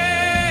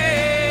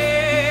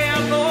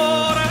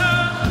 Allora,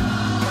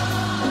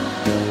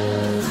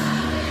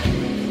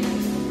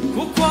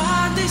 con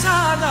quanti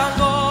santi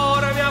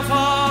ancora mi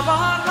fa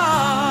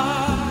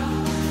parlare,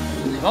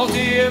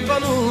 molti tempo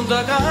non ti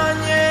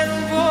cagna e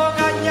non può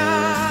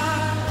cagnare.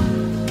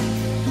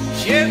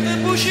 Siete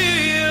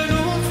bugie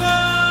non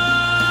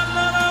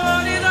fanno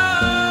la verità.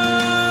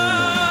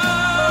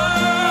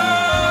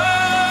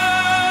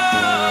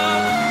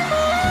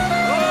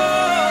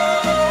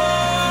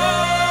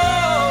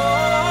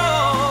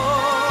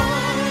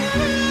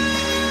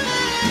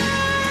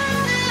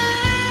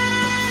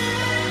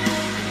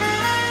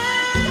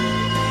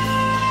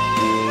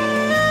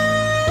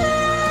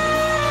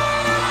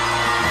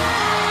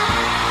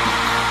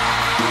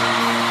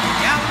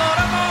 E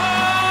allora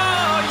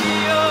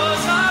voglio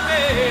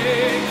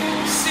sapere,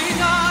 si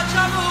dà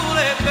già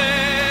vuole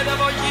bene,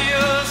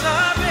 voglio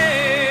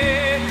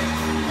sapere,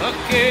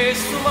 perché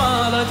sto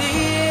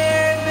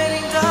malattia per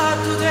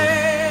intanto te,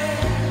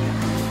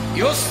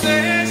 io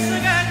stesso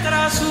che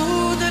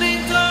trasuto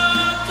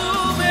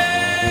intanto me.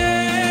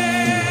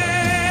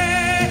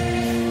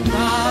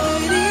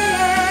 Maria,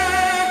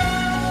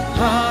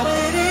 Maria,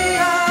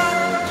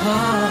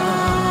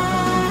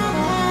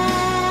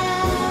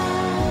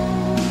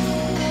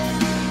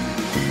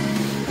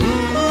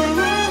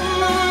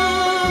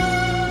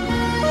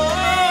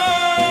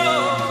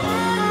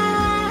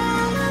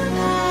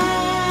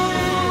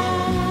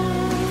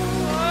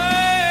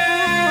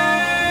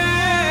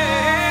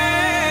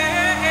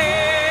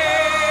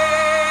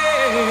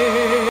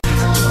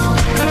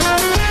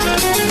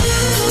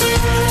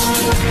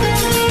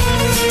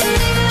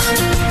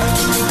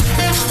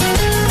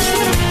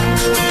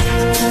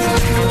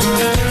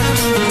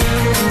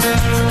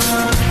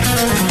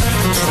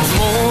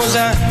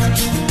 Musa,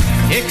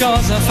 che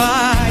cosa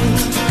fai?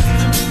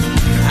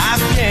 A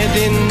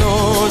piedi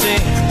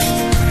nudi,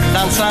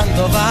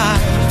 danzando vai,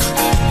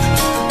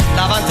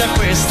 davanti a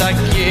questa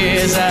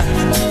chiesa,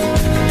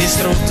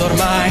 distrutta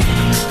ormai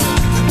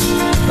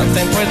dal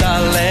tempo e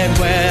dalle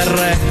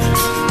guerre,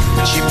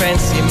 ci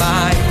pensi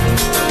mai?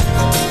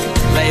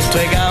 Le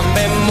tue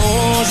gambe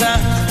musa,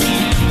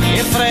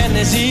 che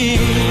frenesi,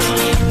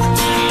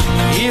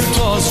 il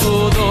tuo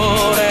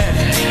sudore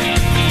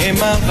che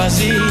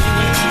malvasi,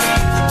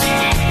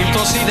 il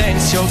tuo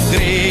silenzio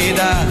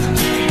grida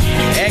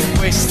e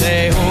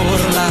queste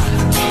urla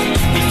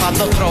mi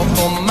fanno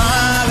troppo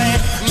male,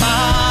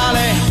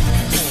 male,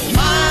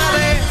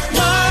 male,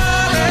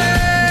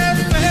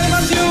 male.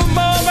 Fermati un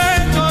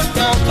momento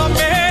accanto a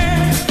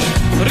me,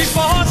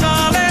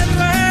 riposa le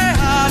tue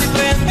ali,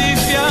 prendi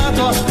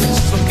fiato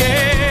adesso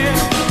che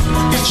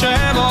il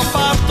cielo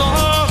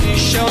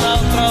partorisce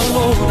un'altra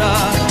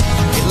luna,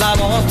 e la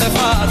notte è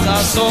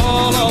fatta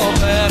solo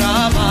per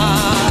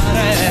amare.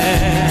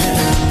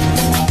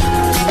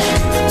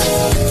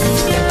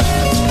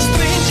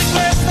 Stringi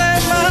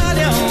queste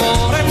mani,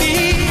 amore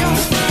mio,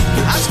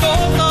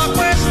 ascolta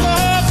questo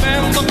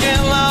vento che è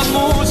la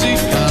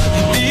musica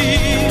di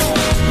Dio.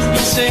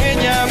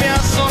 Insegnami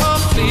a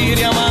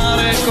soffrire,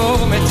 amare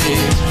come te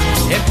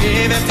e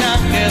viverti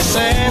anche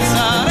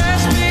senza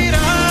respirare.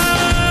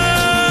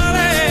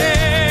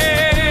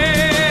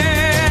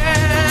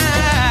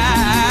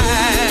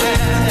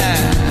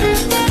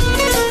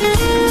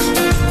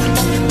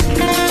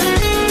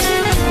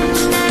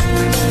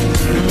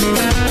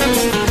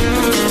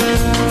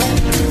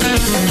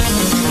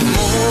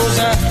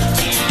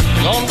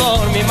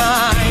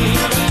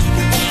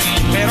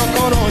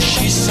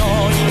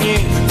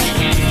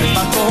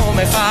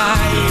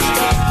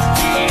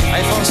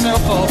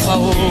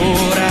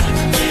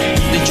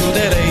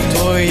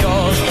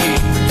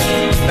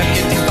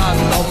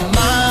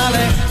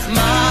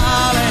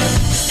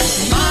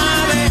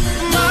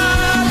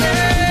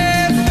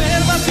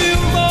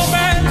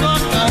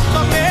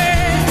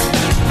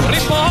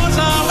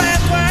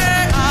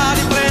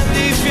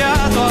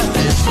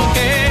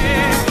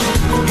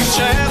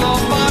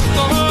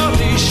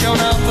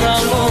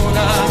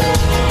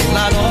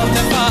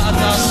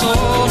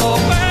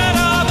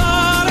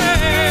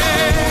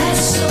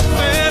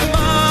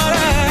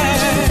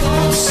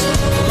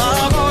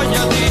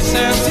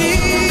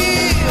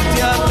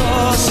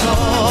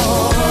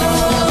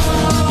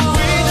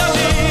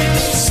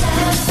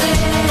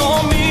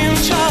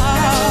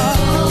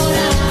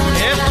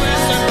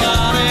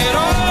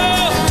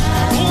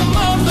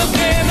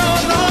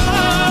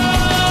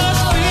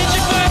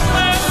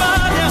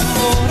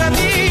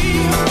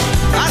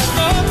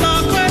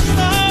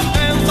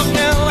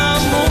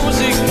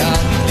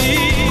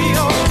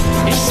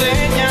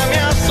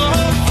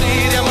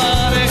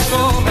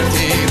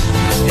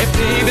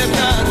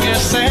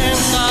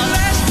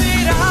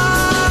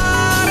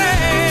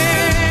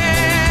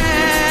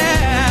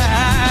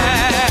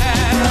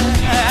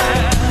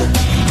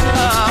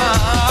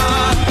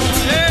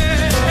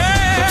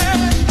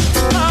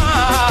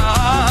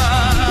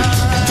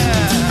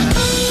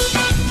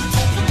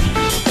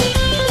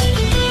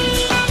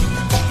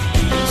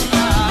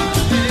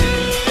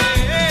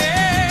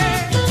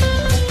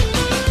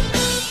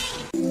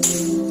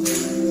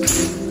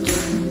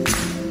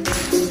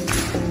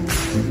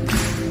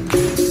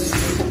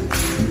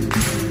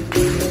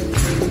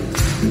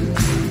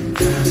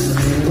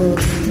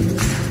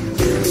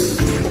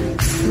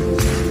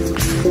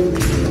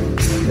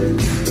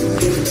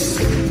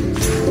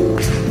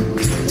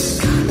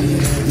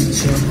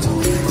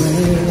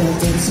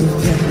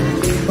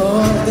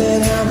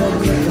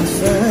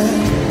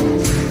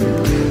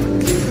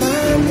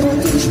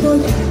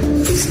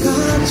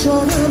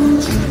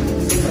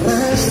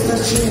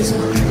 accesa,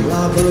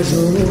 la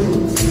giù,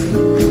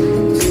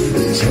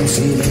 c'è un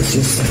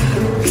silenzio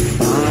strano,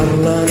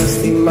 parlano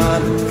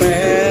stimati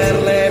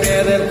per le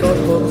vie del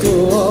corpo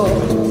tuo.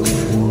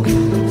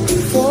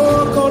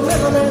 Fuoco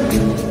nella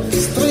mente,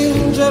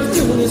 stringerti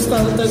un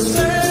istante,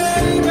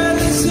 sei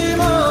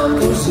bellissima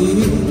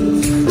così.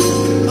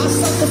 Ma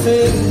state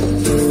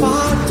fermi,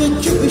 fate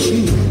più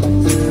vicino,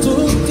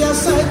 tutti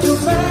assai più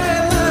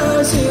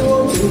bella si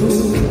vuol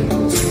tu.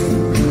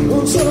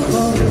 Un solo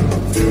corpo,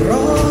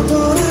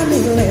 rotola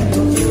nel letto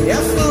e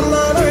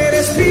affollano i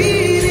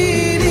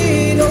respiri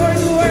di noi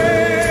due.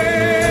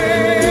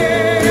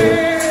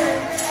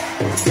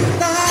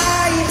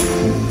 Dai,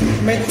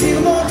 metti il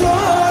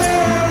motore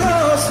al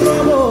nostro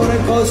amore,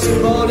 così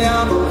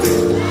vogliamo.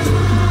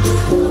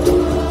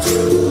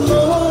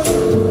 Noi,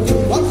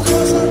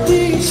 qualcosa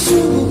di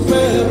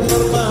super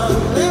normale.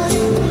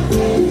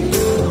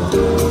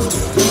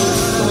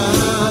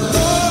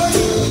 Noi,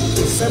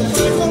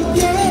 sempre con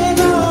pieno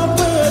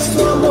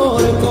questo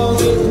amore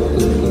come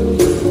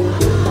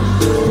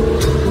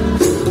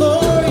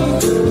noi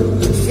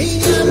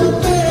finiamo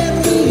per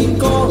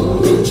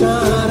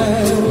ricominciare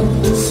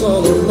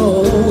solo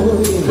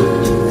noi.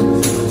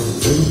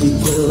 Chiudi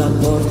quella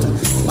porta,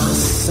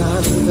 passa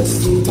il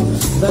vestito,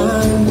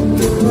 dai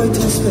che poi ti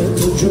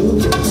aspetto giù.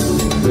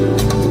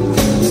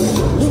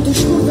 Non ti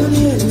scorda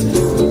niente,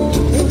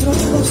 dentro il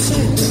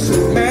borsetto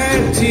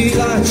metti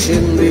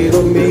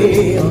l'accendino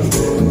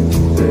mio.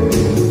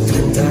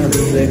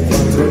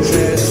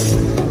 30.400,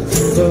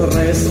 tutto il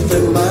resto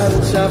in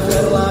marcia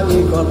per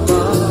l'amico al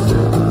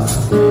bar.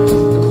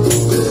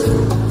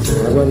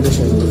 Ma quando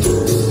c'è?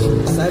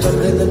 Stai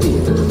perdendo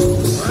via.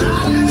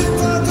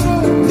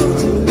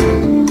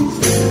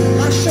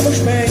 Lasciamo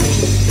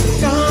specchio,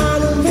 che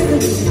non vede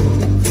più.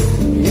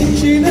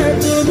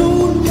 Incidente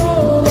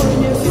d'uno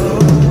ogni fa.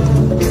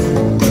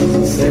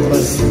 Sembra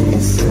sì,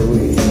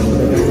 segui,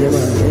 non mi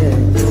chiamare.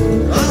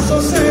 Ma so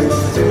sempre.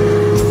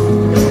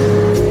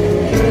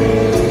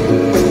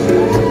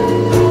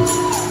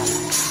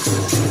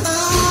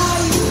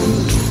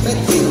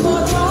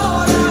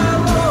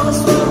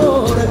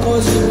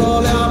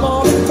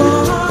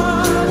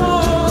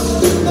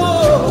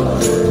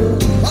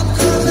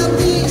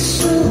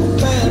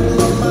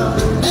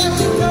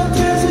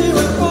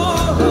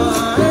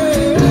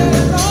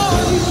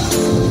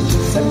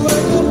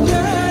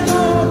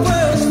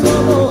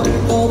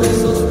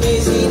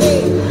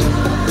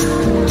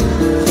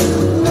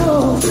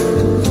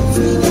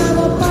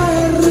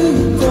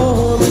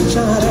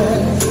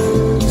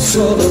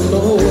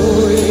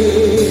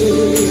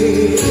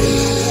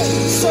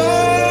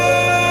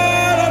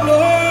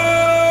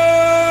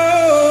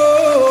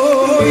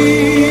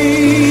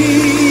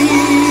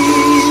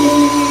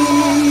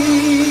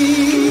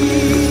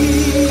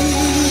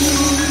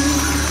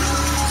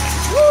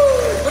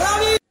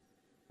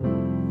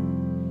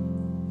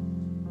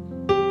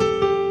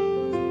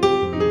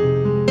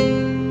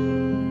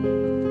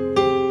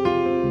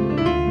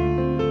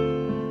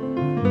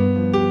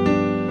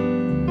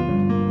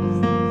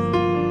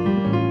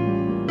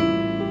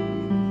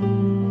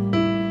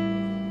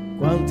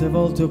 Quante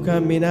volte ho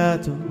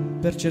camminato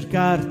per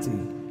cercarti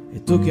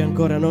e tu che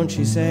ancora non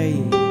ci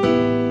sei.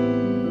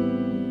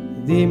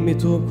 Dimmi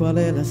tu qual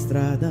è la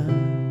strada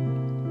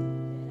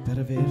per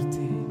averti,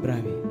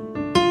 bravi.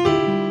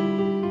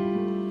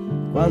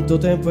 Quanto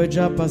tempo è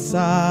già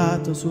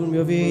passato sul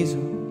mio viso,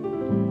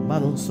 ma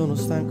non sono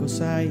stanco,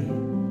 sai.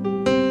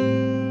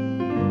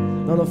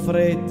 Non ho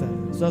fretta,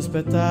 so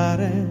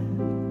aspettare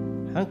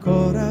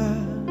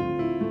ancora.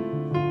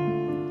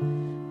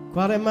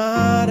 Quale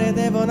mare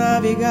devo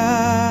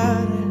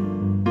navigare?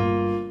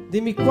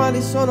 Dimmi quali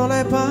sono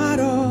le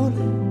parole.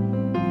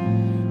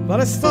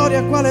 Quale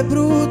storia, quale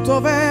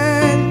brutto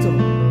vento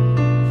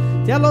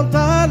ti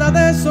allontana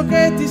adesso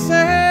che ti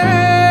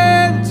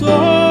sento.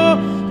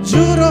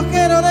 Giuro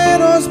che non è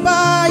uno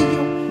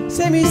sbaglio,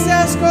 se mi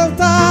stai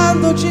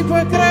ascoltando ci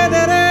puoi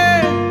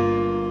credere.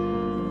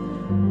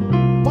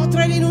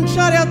 Potrei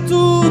rinunciare a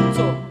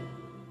tutto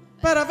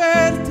per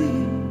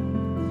averti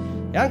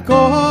e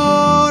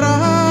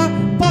ancora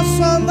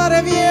posso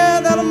andare via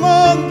dal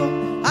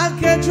mondo,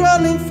 anche giù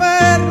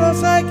all'inferno,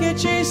 sai che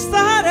ci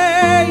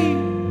starei.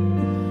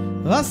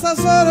 Basta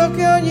solo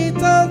che ogni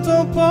tanto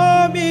un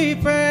po' mi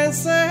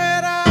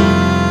penserai.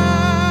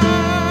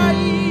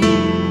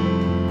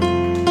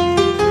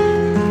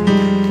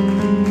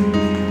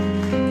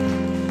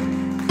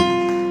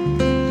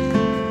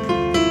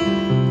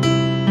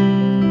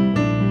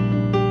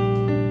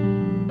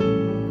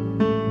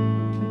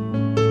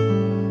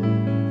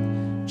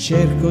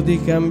 Cerco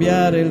di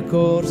cambiare il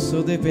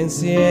corso dei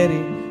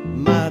pensieri,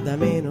 ma da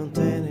me non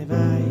te ne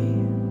vai.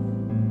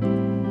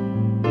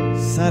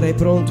 Sarei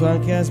pronto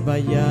anche a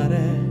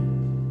sbagliare.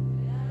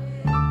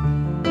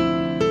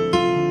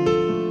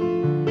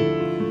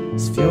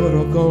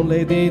 Sfioro con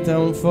le dita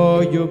un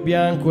foglio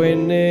bianco e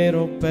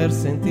nero per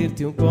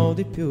sentirti un po'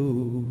 di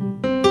più.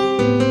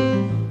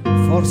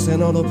 Forse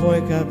non lo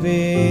puoi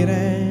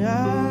capire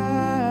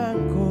ancora.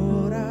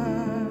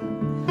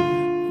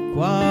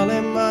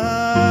 Quale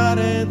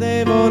mare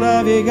devo navigare?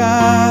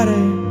 navigare.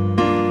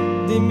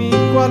 Dimmi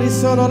quali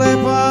sono le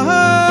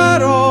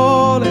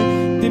parole,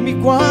 dimmi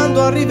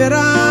quando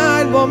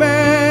arriverà il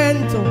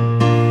momento.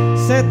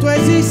 Se tu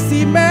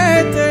esisti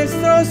mentre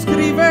sto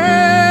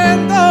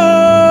scrivendo,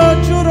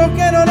 giuro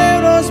che non è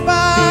uno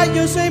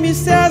sbaglio. Se mi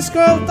stai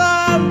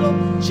ascoltando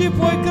ci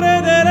puoi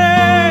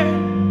credere.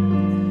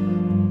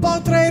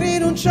 Potrei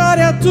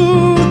rinunciare a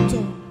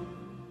tutto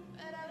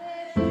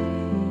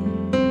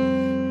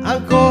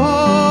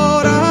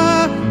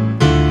ancora,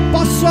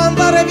 posso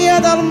andare via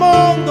dal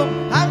mondo,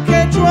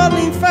 anche giù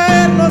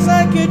all'inferno,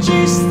 sai che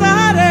ci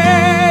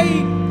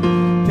starei,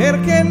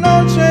 perché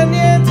non c'è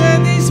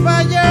niente di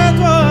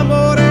sbagliato,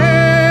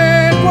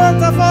 amore.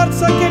 Quanta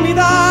forza che mi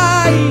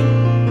dai,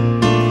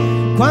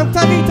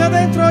 quanta vita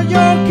dentro gli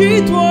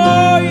occhi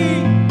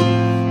tuoi.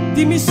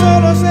 Dimmi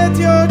solo se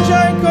ti ho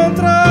già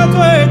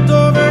incontrato e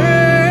dove.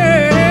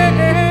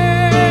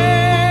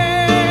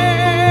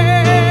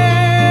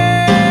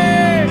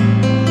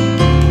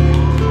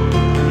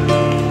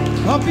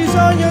 Ho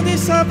bisogno di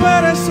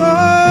sapere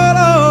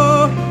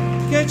solo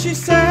che ci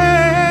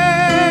sei.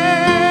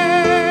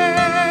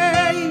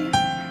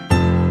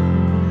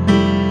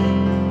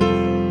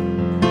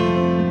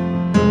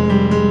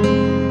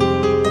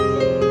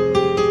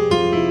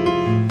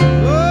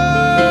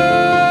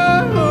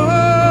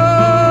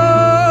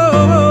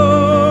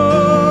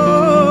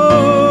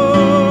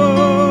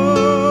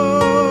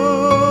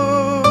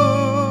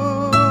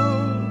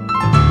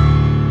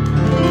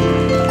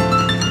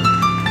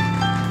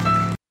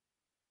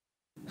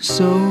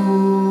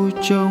 Sâu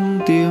trong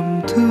tiềm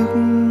thức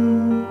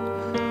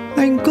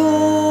anh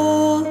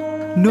có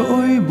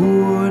nỗi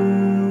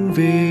buồn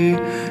về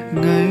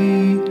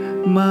ngày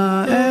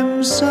mà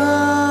em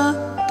xa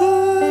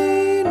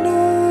tới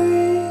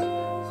nơi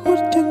khuất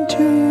chân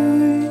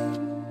trời.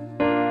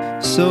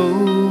 Sâu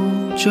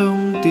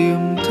trong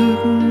tiềm thức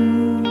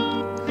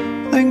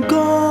anh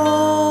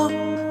có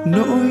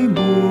nỗi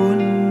buồn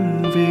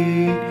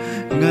về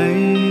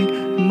ngày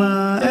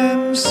mà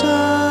em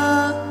xa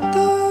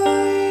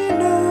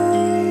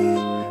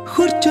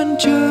chân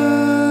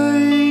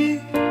trời.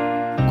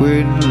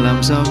 Quên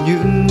làm sao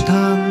những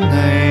tháng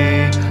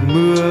ngày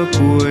mưa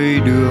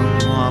cuối đường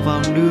hòa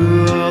vào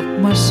nước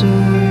mắt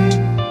rơi,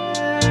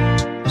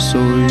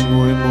 rồi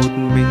ngồi một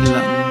mình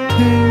lặng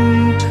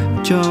thinh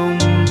trong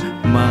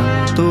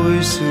màn tối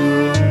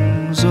sương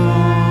gió.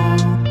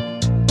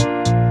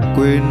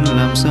 Quên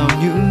làm sao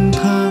những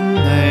tháng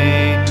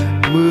ngày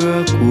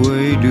mưa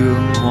cuối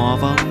đường hòa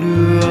vào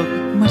nước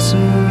mắt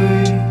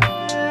rơi,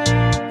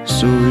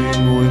 rồi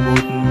ngồi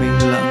một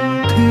mình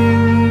lặng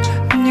thinh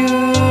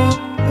nhớ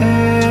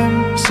em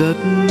rất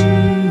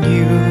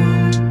nhiều.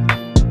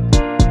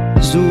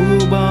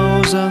 Dù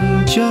bao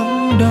rằng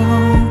chẳng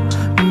đau,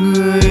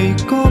 người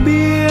có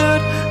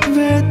biết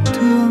vết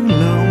thương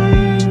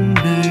lòng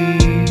này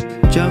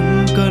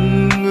chẳng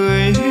cần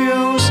người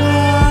hiểu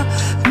ra,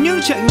 những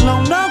chạnh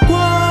lòng đã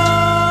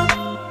qua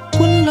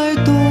quấn lấy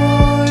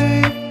tôi.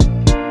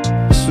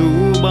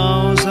 Dù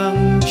bao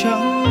rằng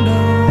chẳng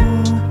đau,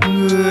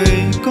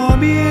 người có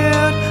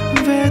biết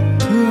vết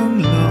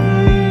thương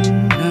lòng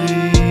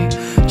này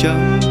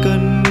chẳng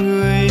cần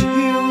người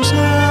hiểu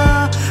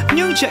ra,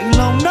 những chạnh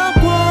lòng đã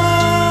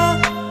qua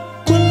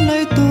quấn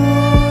lấy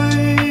tôi.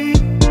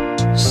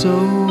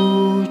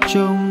 Sâu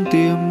trong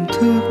tiềm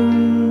thức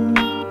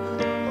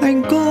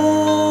anh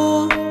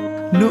có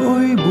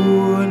nỗi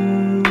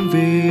buồn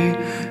về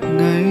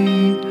ngày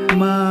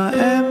mà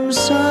em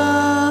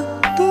xa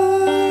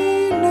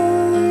tới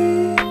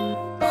nơi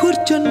khuất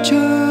chân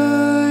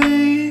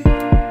trời.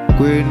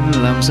 Quên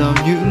làm sao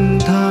những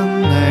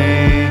tháng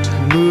ngày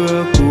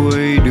mưa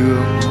cuối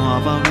đường hòa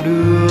vào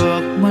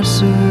nước mắt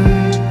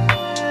rơi,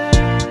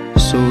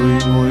 rồi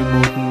ngồi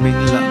một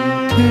mình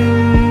lặng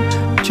thinh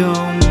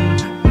trong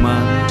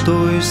màn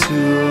tối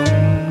sương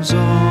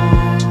gió.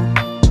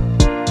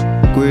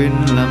 Quên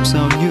làm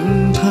sao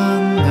những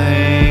tháng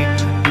ngày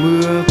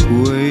mưa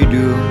cuối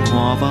đường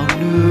hòa vào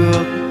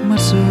nước mắt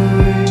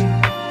rơi,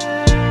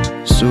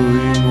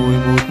 rồi ngồi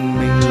một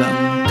mình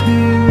lặng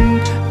thinh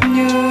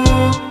nhớ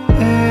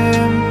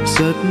em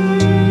rất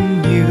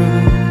nhiều.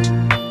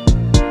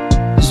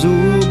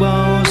 Dù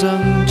bao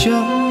rằng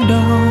chẳng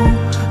đau,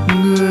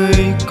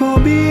 người có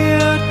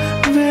biết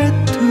vết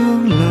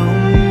thương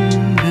lòng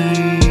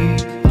này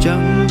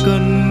chẳng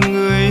cần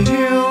người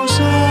hiểu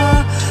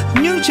ra,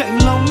 những chạnh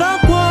lòng đã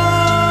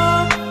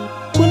qua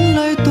quấn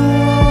lấy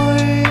tôi.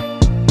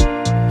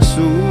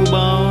 Dù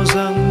bao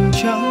rằng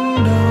chẳng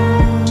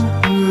đau,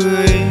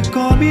 người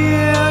có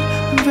biết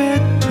vết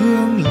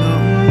thương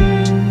lòng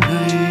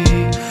này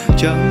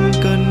chẳng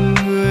cần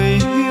người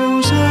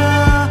hiểu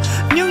ra,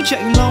 những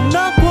chạnh lòng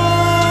đã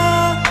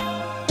qua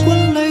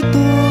quấn lấy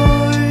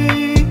tôi.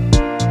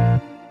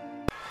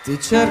 Ti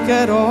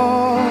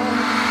cercherò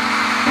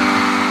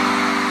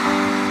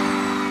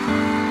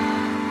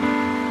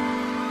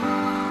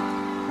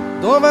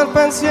dove il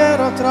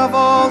pensiero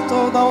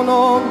travolto da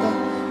un'onda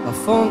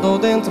affondo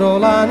dentro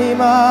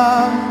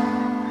l'anima,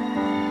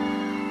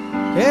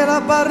 e la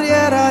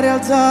barriera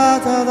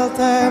rialzata dal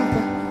tempo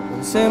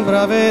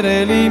sembra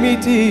avere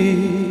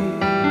limiti.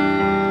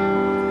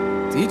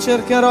 Ti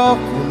cercherò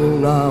come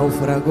un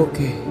naufrago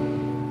che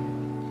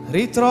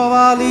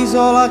ritrova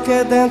l'isola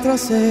che è dentro a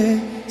sé,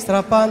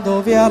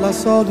 strappando via la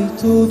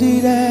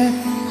solitudine.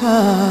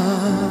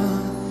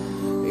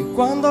 E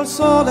quando il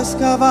sole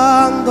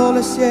scavando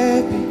le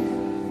siepi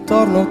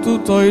torno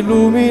tutto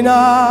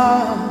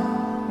illumina,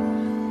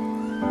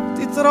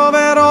 ti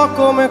troverò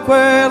come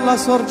quella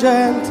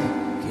sorgente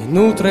che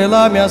nutre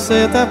la mia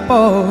sete, e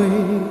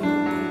poi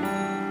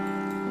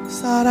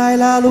sarai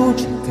la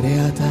luce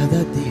creata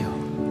da Dio,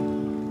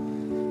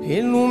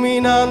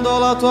 illuminando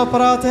la tua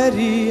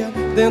prateria.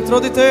 Dentro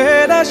di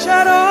te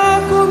nascerò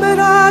come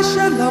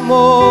nasce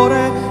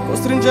l'amore,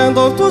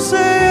 costringendo il tuo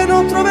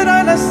seno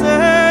troverai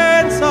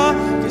l'essenza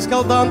che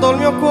scaldando il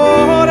mio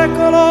cuore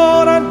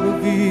colora il mio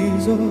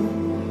viso,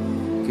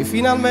 che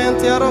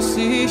finalmente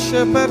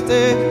arrossisce per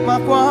te. Ma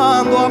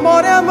quando,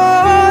 amore,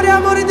 amore,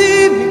 amore,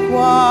 dimmi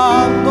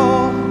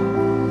quando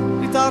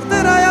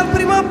ritarderai al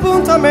primo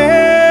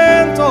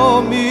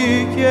appuntamento,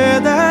 mi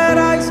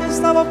chiederai se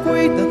stavo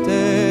qui da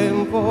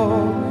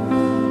tempo,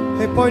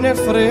 e poi nel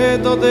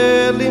freddo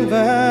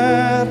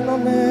dell'inverno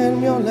nel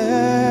mio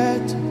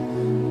letto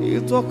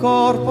il tuo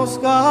corpo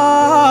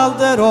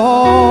scalderò.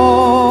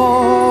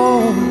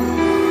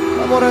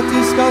 Amore,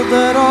 ti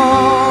scalderò,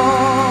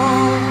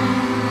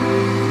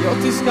 io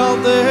ti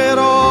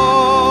scalderò,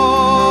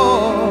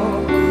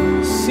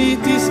 sì,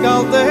 ti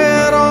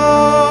scalderò.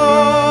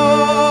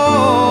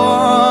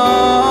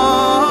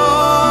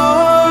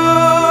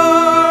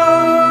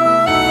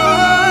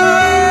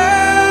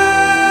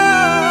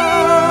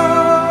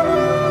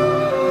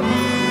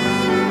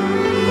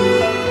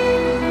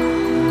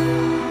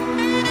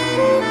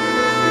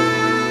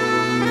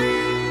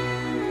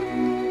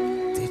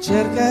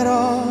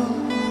 Cercherò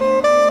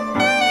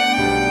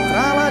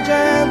tra la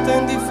gente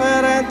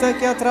indifferente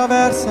che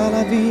attraversa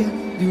la via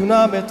di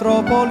una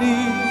metropoli,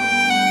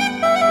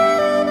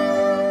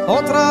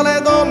 o tra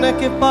le donne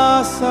che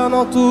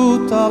passano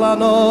tutta la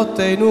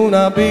notte in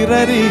una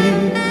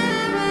birreria,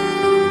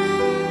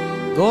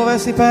 dove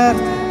si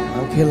perde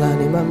anche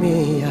l'anima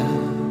mia.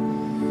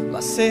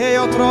 Ma se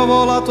io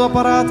trovo la tua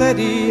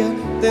prateria,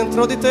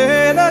 dentro di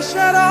te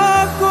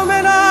nascerò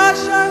come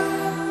nasce,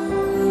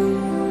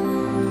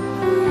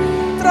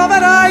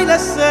 troverai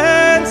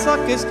l'essenza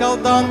che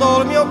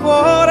scaldando il mio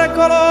cuore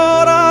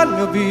colora il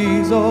mio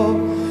viso,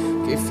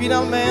 che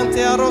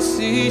finalmente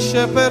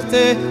arrossisce per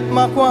te.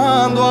 Ma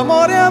quando,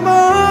 amore,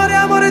 amore,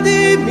 amore,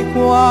 dimmi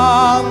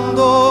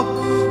quando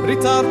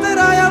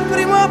ritarderai al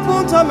primo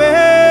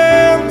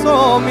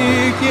appuntamento,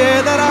 mi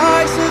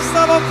chiederai se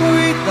stavo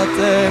qui da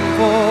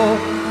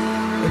tempo,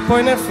 e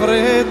poi nel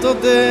freddo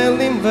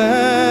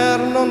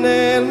dell'inverno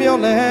nel mio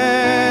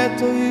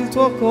letto il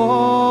tuo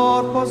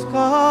corpo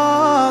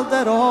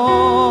scalderò,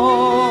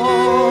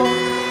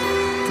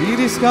 ti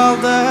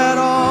riscalderò,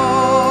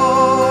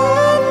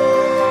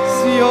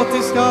 sì, io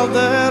ti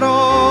scalderò,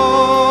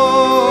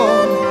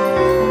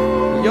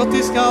 io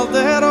ti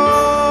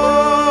scalderò.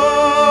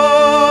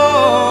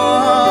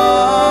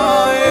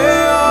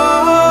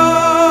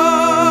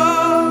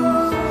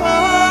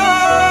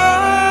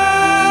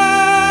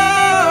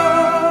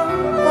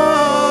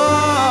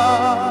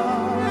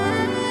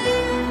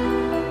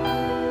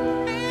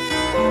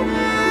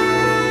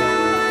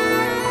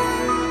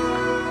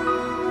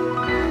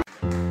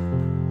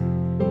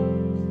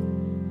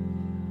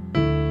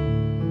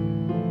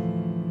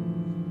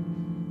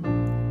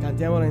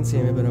 Cantiamola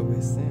insieme però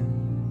queste.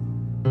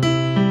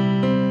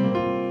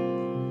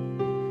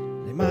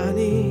 Le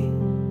mani,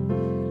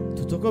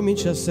 tutto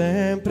comincia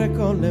sempre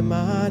con le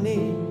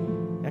mani,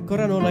 e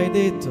ancora non l'hai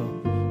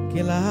detto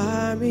che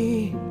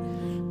l'ami,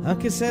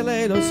 anche se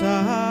lei lo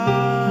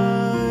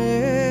sa.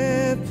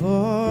 E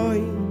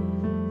poi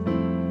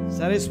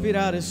sa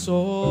respirare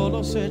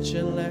solo se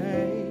c'è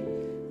lei,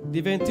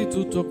 diventi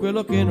tutto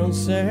quello che non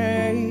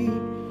sei,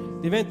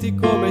 diventi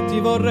come ti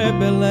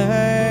vorrebbe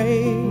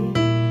lei,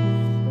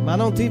 ma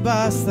non ti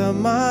basta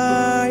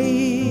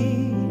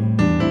mai,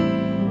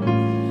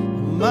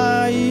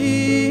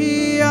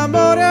 mai.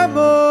 Amore,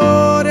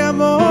 amore,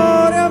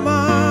 amore,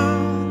 amare,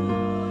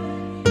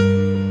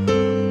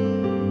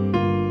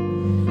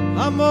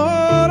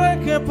 amore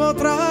che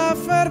potrà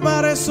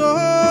fermare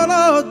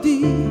solo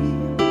Dio,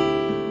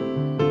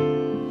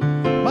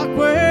 ma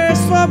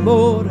questo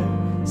amore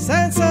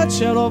senza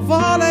cielo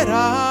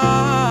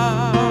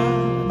volerà.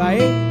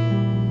 Vai.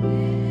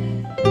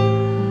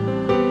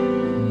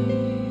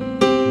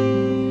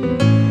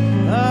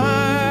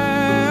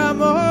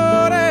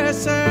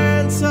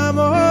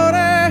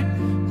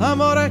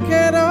 Amore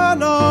che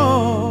non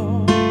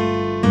ho,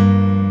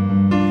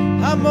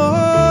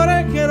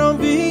 amore che non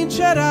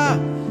vincerà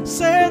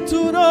se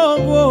tu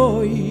non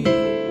vuoi,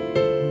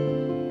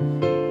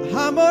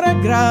 amore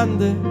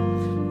grande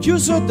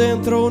chiuso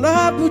dentro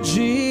una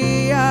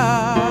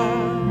bugia,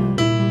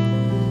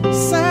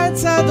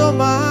 senza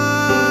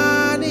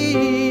domani,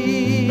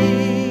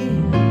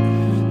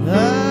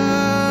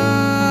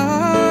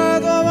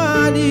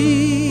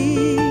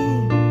 domani,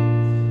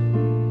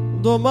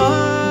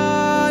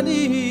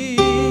 domani.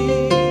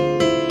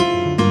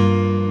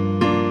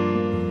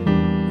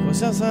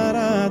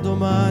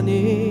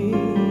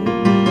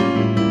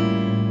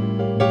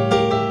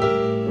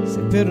 Se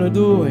per noi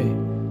due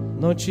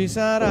non ci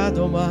sarà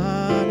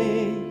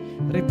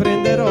domani,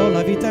 riprenderò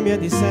la vita mia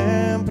di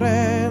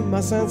sempre,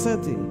 ma senza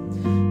te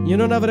io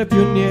non avrei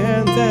più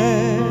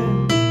niente,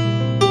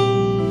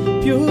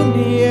 più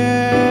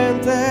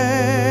niente,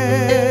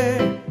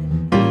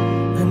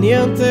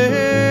 niente,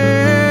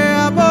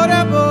 amore,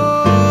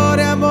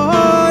 amore,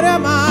 amore,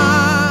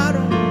 amaro,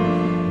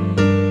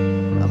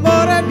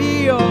 amore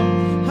mio,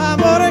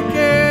 amore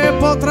che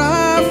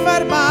potrà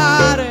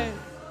fermare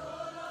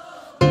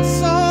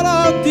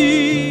solo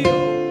Dio,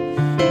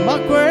 ma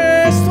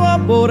questo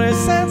amore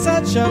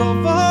senza cielo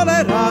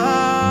volerà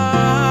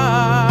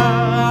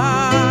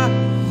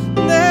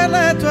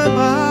nelle tue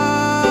mani.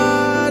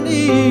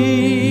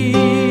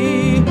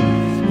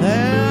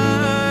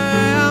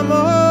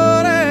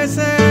 Amore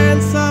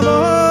senza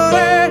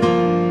amore,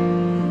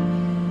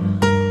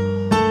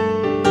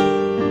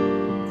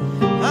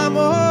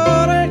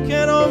 amore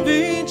che non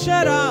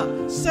vincerà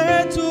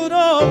se tu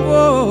non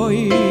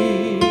vuoi,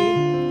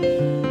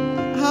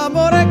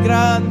 amore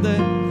grande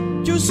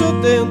chiuso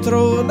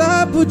dentro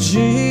una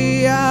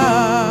bugia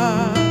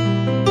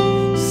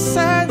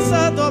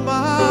senza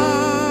domani,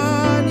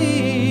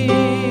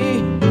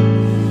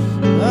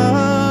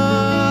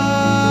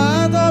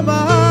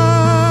 domani.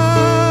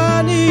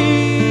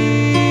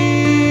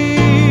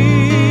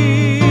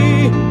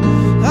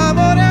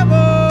 Amore,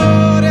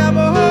 amore,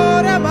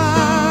 amore,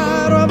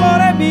 amaro,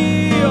 amore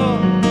mio,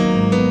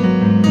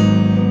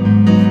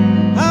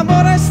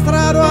 amore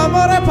strano,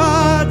 amore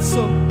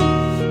pazzo,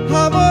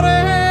 amore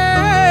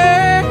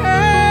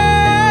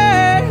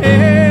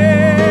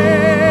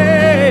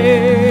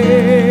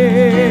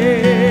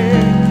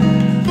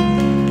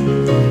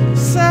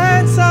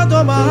senza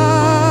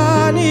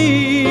domani,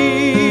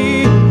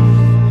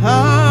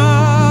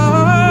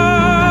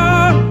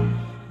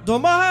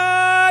 domani.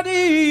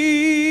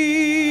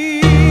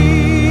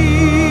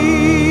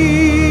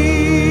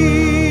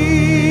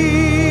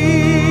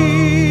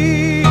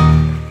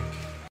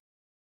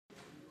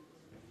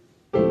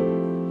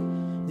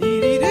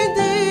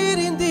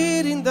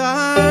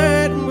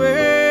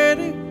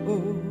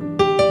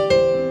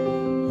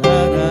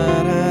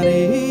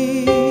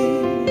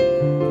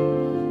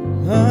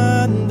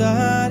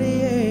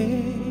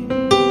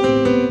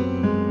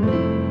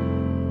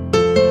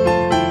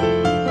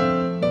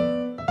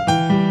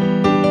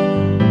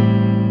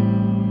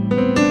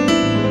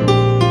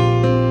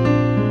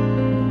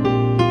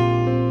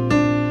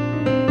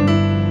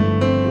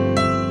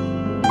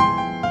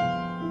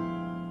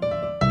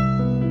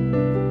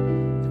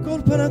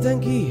 Colpanata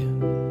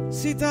anch'io,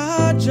 si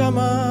t'ha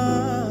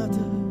chiamata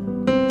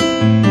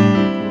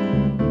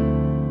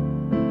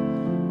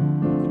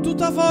con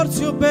tutta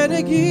forza io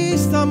bene chi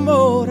sta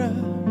amore,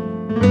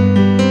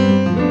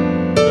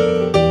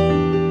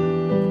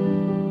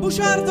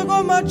 buciardo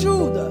come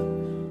Giuda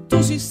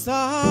tu sei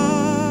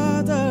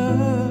stata,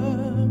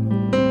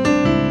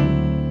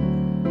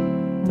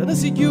 te ne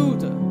si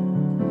chiude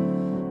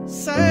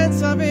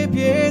senza avere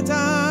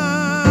pietà.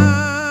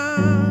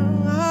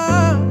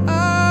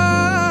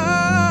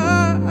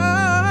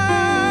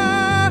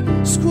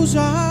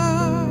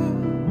 Scusa,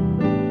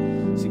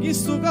 se chi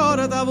sto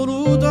cuore t'ha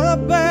voluto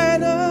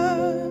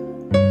bene,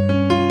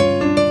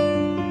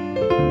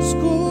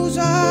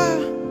 scusa,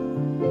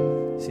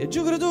 se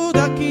giù creduto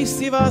a chi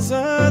sti va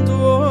sa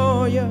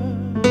tuoia,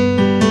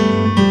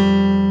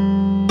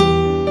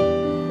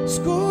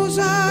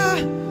 scusa,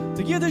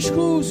 ti chiedo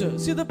scusa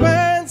se ti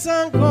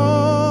pensa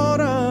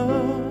ancora,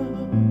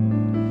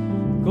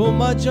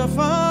 come già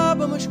fa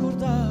per mi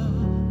scordare.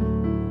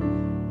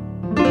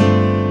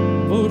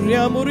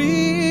 Vorremmo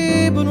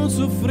morire per non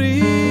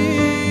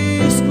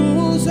soffrire,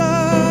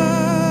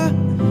 scusa,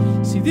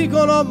 si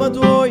dicono ma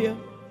tuoia,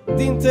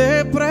 di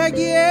te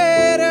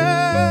preghiere,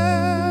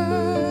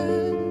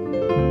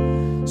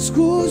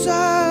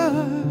 scusa,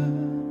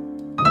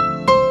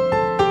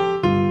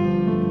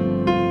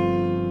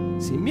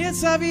 si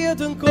miezza via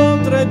ti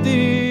incontro e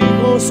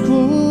dico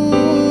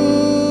scusa.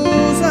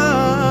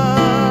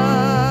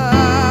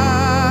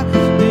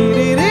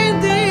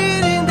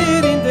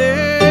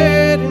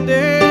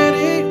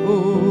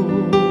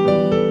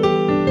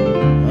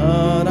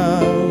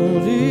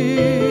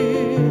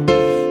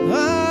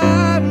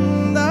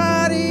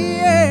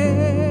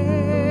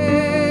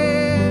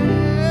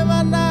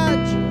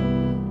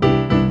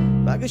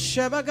 Che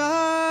scema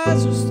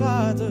caso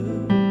state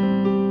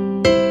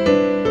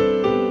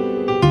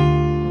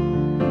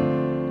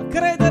a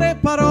credere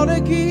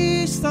parole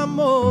chi sta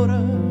amore,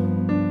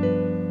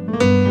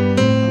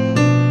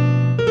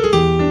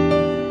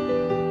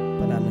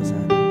 banana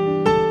sana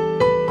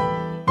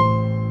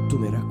tu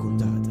mi hai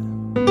raccontata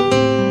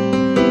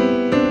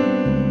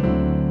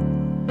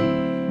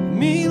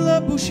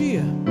mille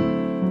bugie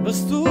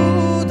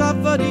vestuta a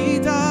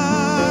verità,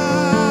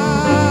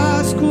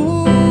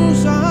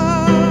 scusa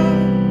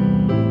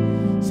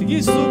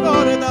chi sto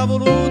cuore t'ha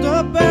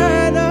voluto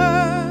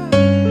bene,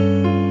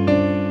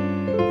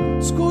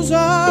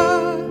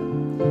 scusa,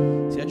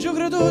 se ha già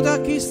creduto a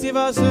chi sti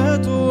va se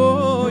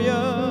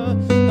tuoia,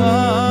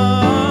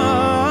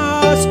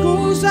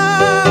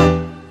 scusa,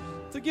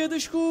 ti ti chiedo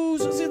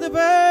scusa se ti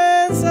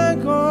pensa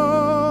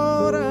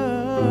ancora,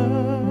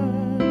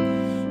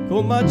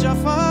 come già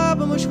fa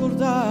per mi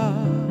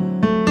scordare.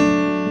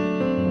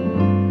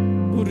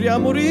 Vorremmo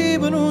morire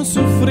per non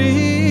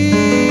soffrire.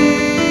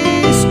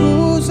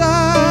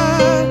 Scusa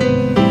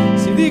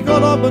se dico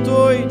l'uomo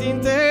tuoi di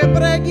te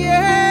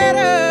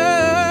preghiere.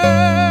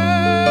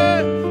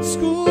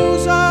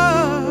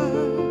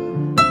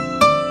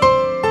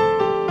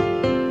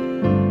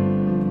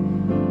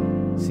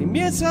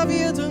 Miezza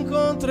via ti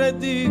incontro e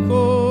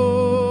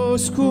dico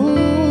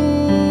scusa.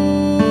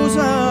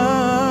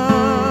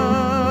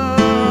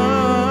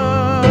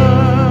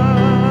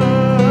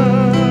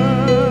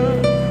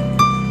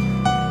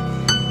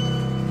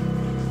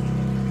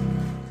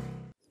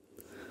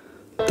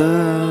 Ta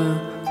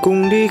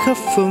cùng đi khắp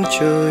phương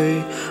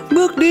trời,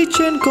 bước đi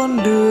trên con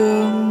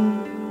đường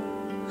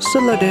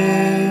rất là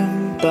đẹp.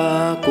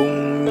 Ta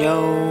cùng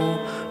nhau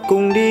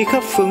cùng đi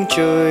khắp phương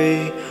trời,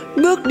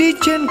 bước đi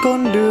trên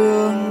con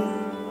đường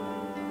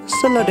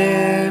rất là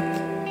đẹp.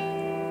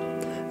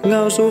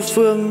 Ngao du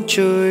phương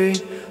trời,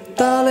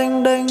 ta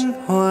lênh đênh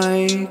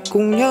hoài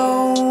cùng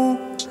nhau.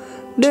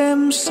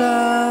 Đêm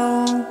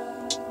sao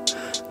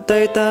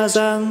tay ta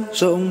dang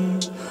rộng,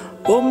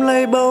 ôm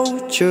lấy bầu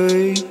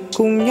trời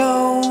cùng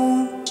nhau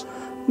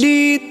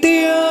đi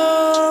tiếp.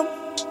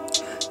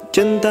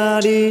 Chân ta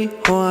đi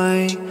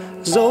hoài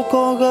dẫu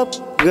có gấp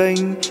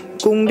ghềnh,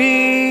 cùng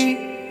đi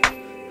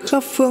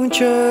khắp phương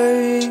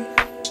trời.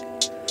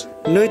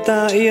 Nơi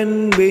ta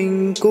yên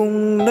bình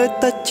cùng nơi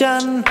ta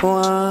chan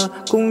hòa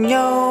cùng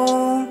nhau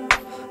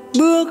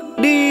bước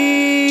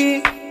đi.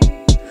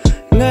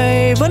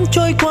 Ngày vẫn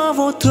trôi qua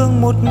vô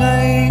thường một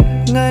ngày,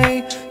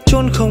 ngày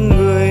chôn không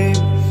người.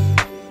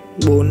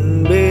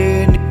 Bộn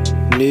bề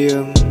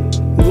niềm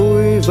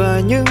vui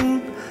và những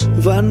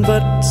vạn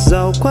vật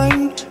dạo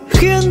quanh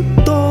khiến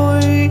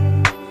tôi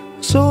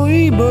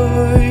rối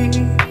bời.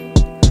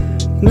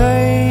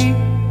 Ngày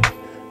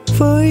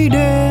với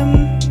đêm,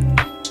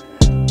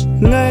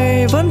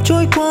 ngày vẫn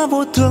trôi qua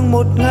vô thường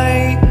một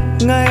ngày,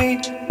 ngày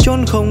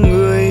chôn không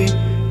người.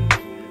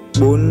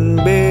 Bộn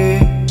bề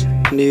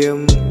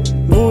niềm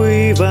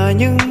vui và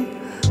những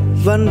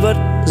vạn vật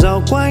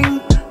dạo quanh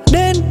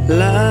đến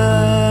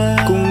lạ.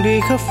 Cùng đi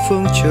khắp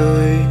phương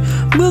trời,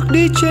 bước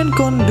đi trên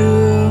con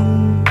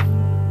đường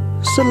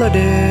rất là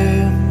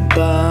đẹp.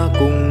 Ta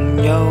cùng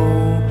nhau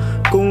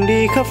cùng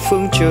đi khắp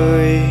phương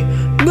trời,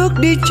 bước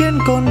đi trên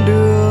con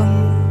đường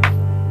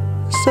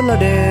rất là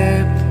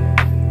đẹp.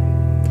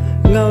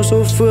 Ngao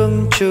du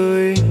phương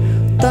trời,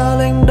 ta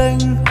lênh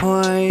đênh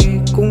hoài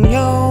cùng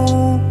nhau.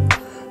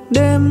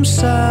 Đêm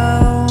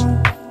sao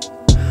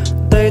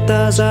tay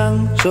ta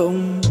dang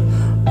rộng,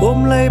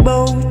 ôm lấy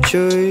bầu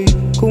trời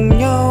cùng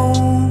nhau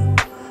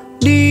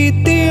đi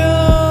tiếp.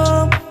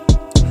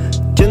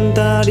 Chân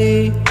ta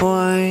đi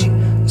hoài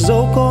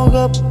dẫu có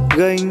gấp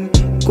ghềnh,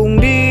 cùng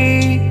đi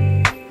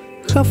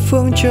khắp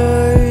phương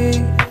trời.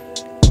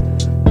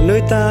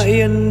 Nơi ta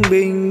yên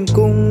bình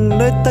cùng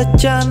nơi ta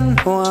chan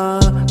hòa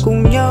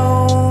cùng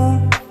nhau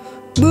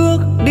bước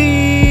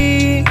đi.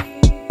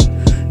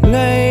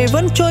 Ngày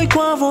vẫn trôi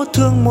qua vô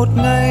thường một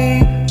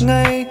ngày,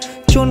 ngày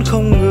chôn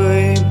không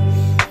người.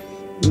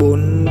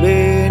 Bộn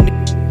bề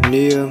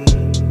niềm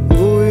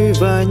vui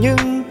và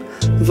những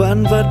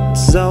vạn vật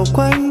dạo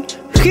quanh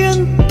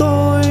khiến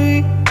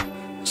tôi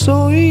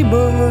rối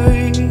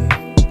bời.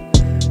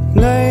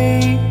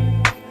 Ngày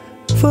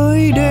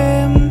với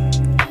đêm,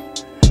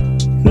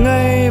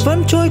 ngày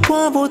vẫn trôi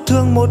qua vô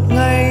thường một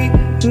ngày,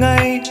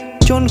 ngày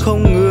chôn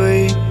không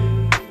người.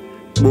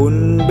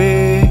 Bộn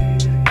bề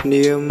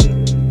niềm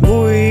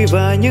vui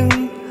và những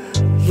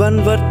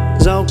vạn vật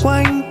dạo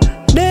quanh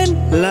đến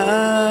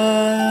lạ.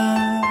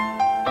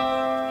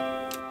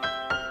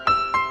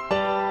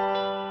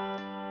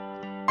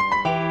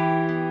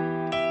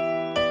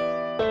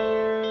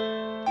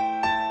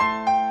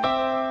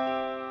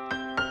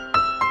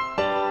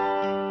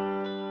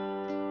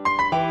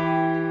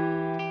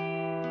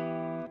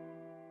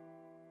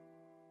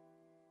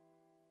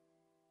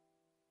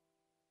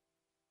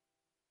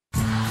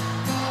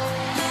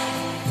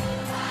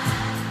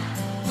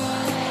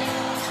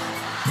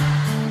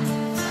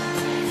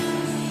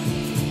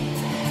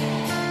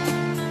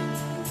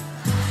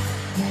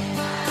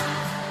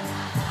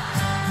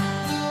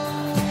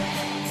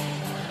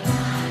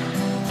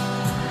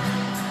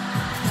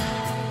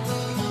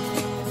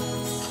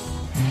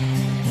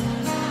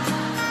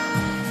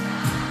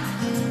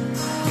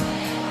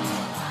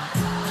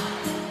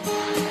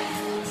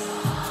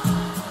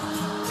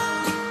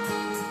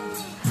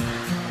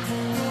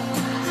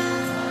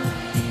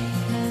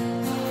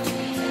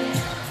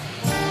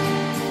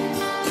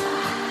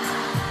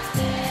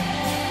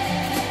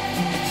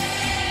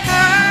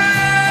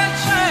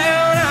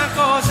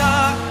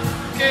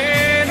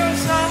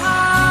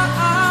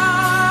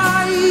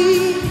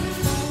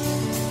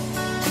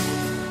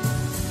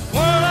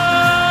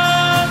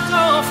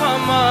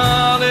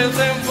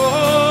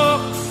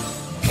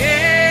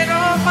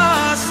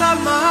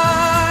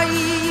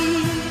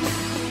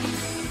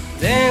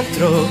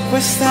 Dentro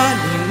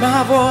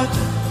quest'anima vuota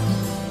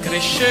che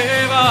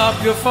cresceva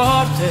più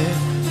forte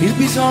il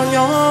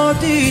bisogno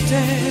di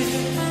te.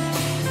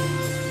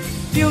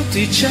 Più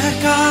ti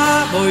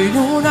cercavo in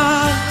un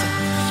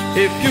alto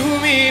e più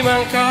mi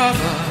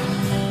mancava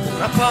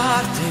una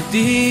parte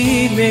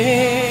di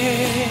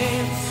me.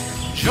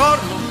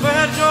 Giorno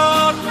per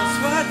giorno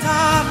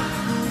aspettavo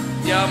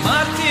di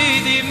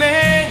amarti di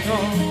meno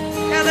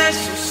e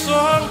adesso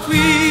sono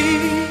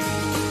qui.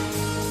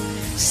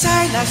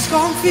 Sei la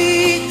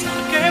sconfitta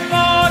che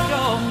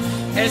voglio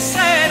e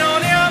se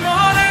non è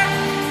amore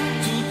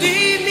tu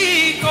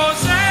dimmi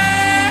cos'è.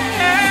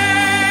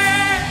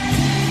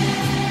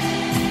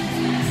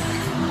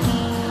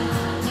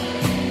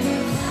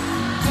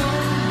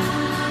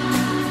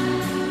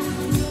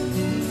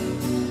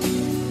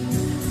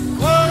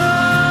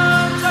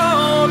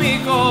 Quanto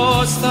mi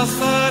costa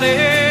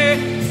stare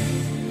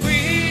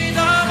qui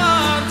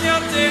davanti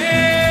a te.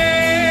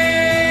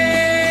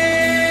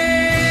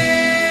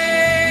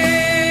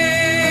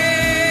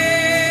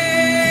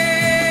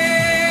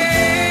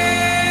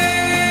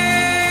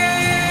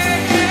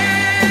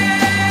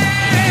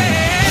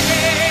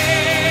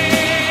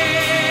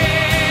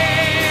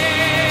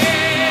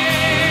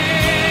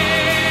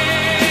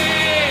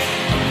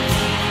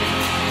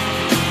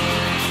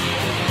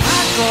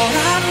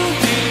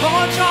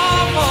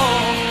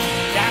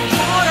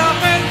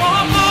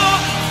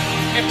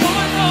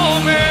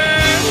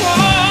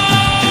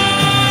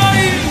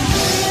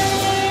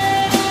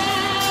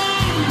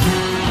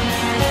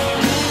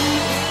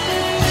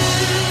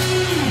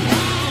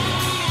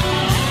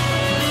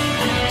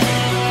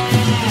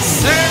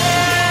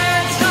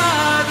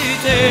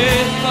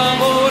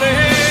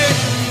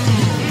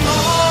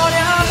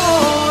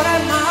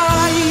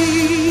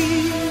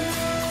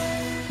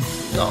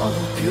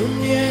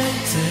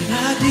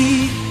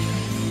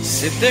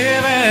 Se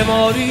deve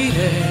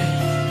morire,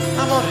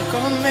 amore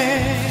con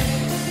me,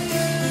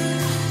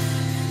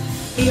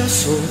 io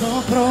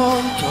sono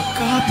pronto a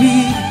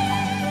capire,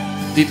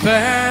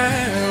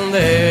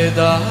 dipende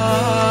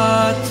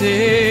da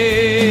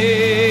te.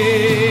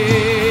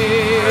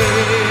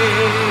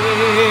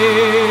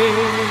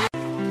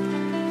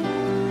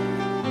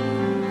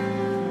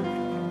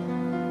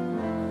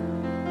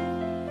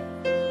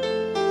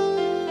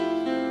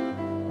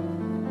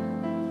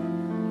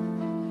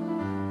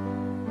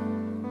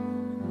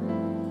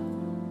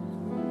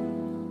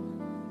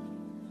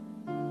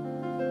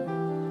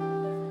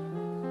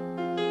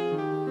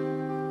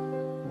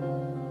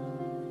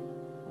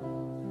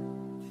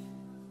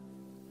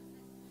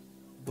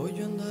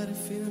 Voglio andare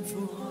fino in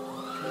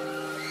fondo,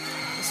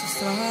 questo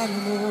strano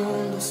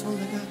mondo, sono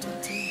legato a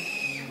te.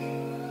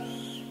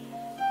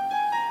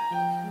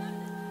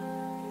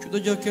 Chiudo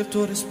gli occhi al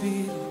tuo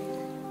respiro,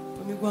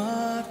 poi mi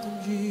guardo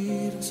in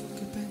giro, so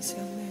che pensi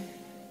a me.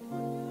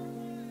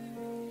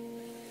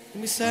 E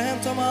mi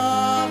sento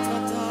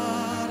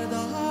maltrattare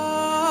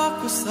da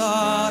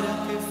quest'aria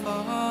che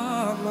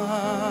fa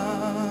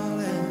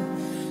male.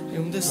 È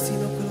un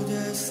destino quello di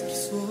essere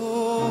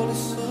soli,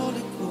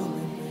 soli come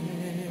me.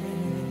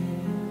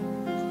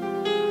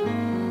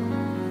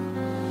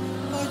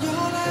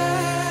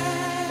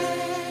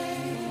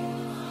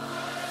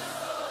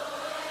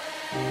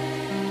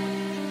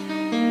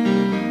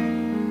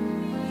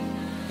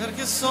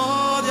 Perché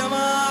so di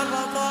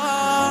amarla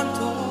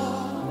tanto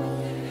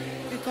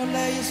che con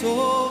lei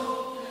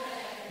so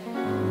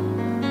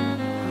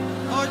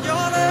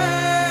voglio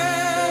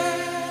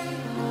lei,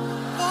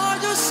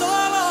 voglio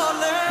solo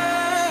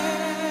lei.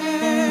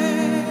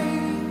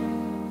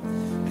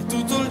 È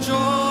tutto il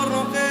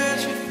giorno che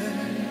ci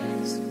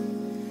penso,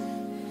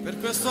 per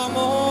questo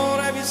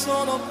amore mi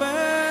sono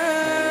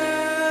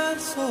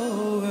perso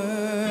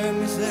e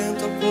mi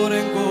sento il cuore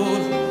in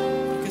gola,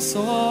 perché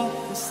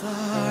so che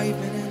stai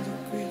venendo.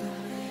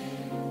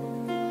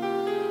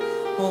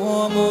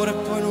 Oh amore,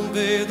 poi non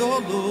vedo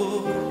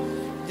l'ora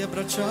di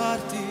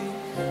abbracciarti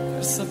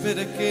per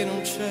sapere che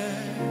non c'è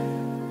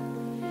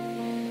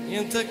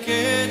niente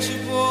che ci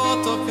può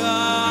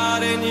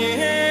toccare,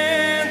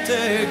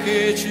 niente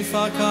che ci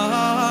fa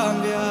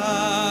cambiare,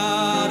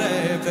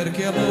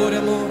 perché amore,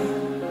 amore,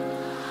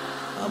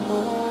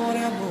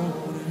 amore,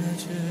 amore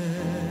c'è.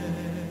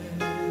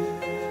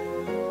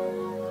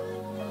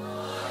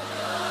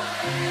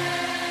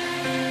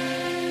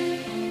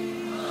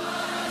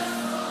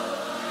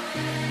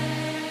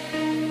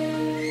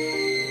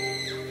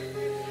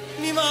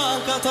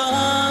 Manca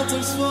tanto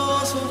il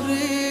suo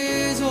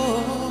sorriso,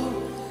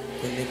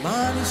 quelle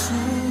mani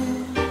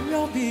sul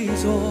mio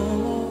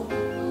viso.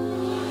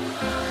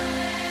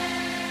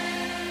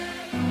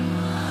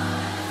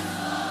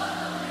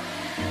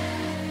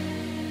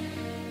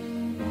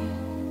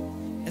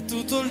 È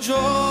tutto il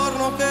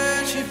giorno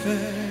che ci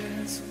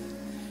penso,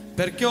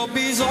 perché ho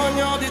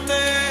bisogno di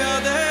te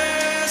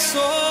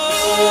adesso.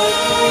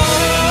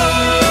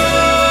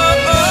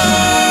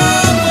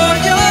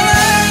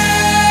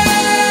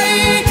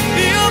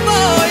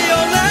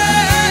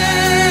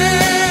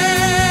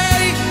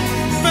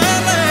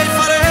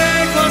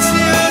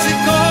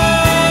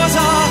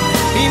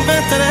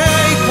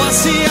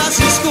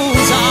 Qualsiasi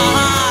scusa,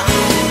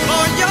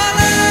 voglio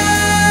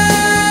lei,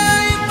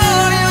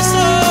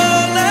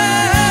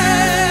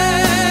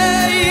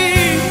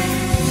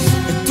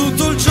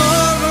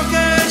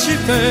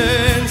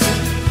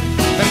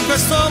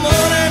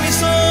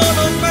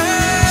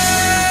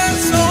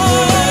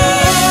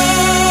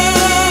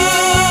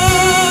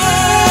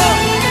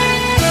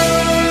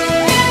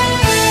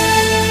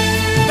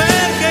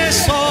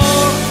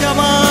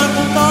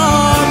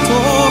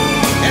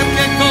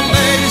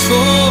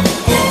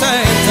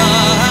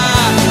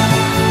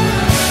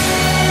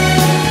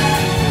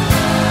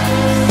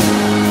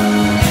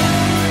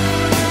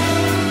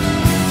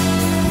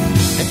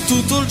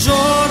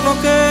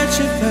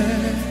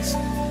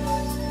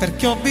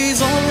 perché ho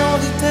bisogno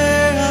di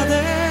te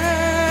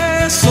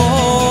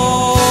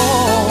adesso.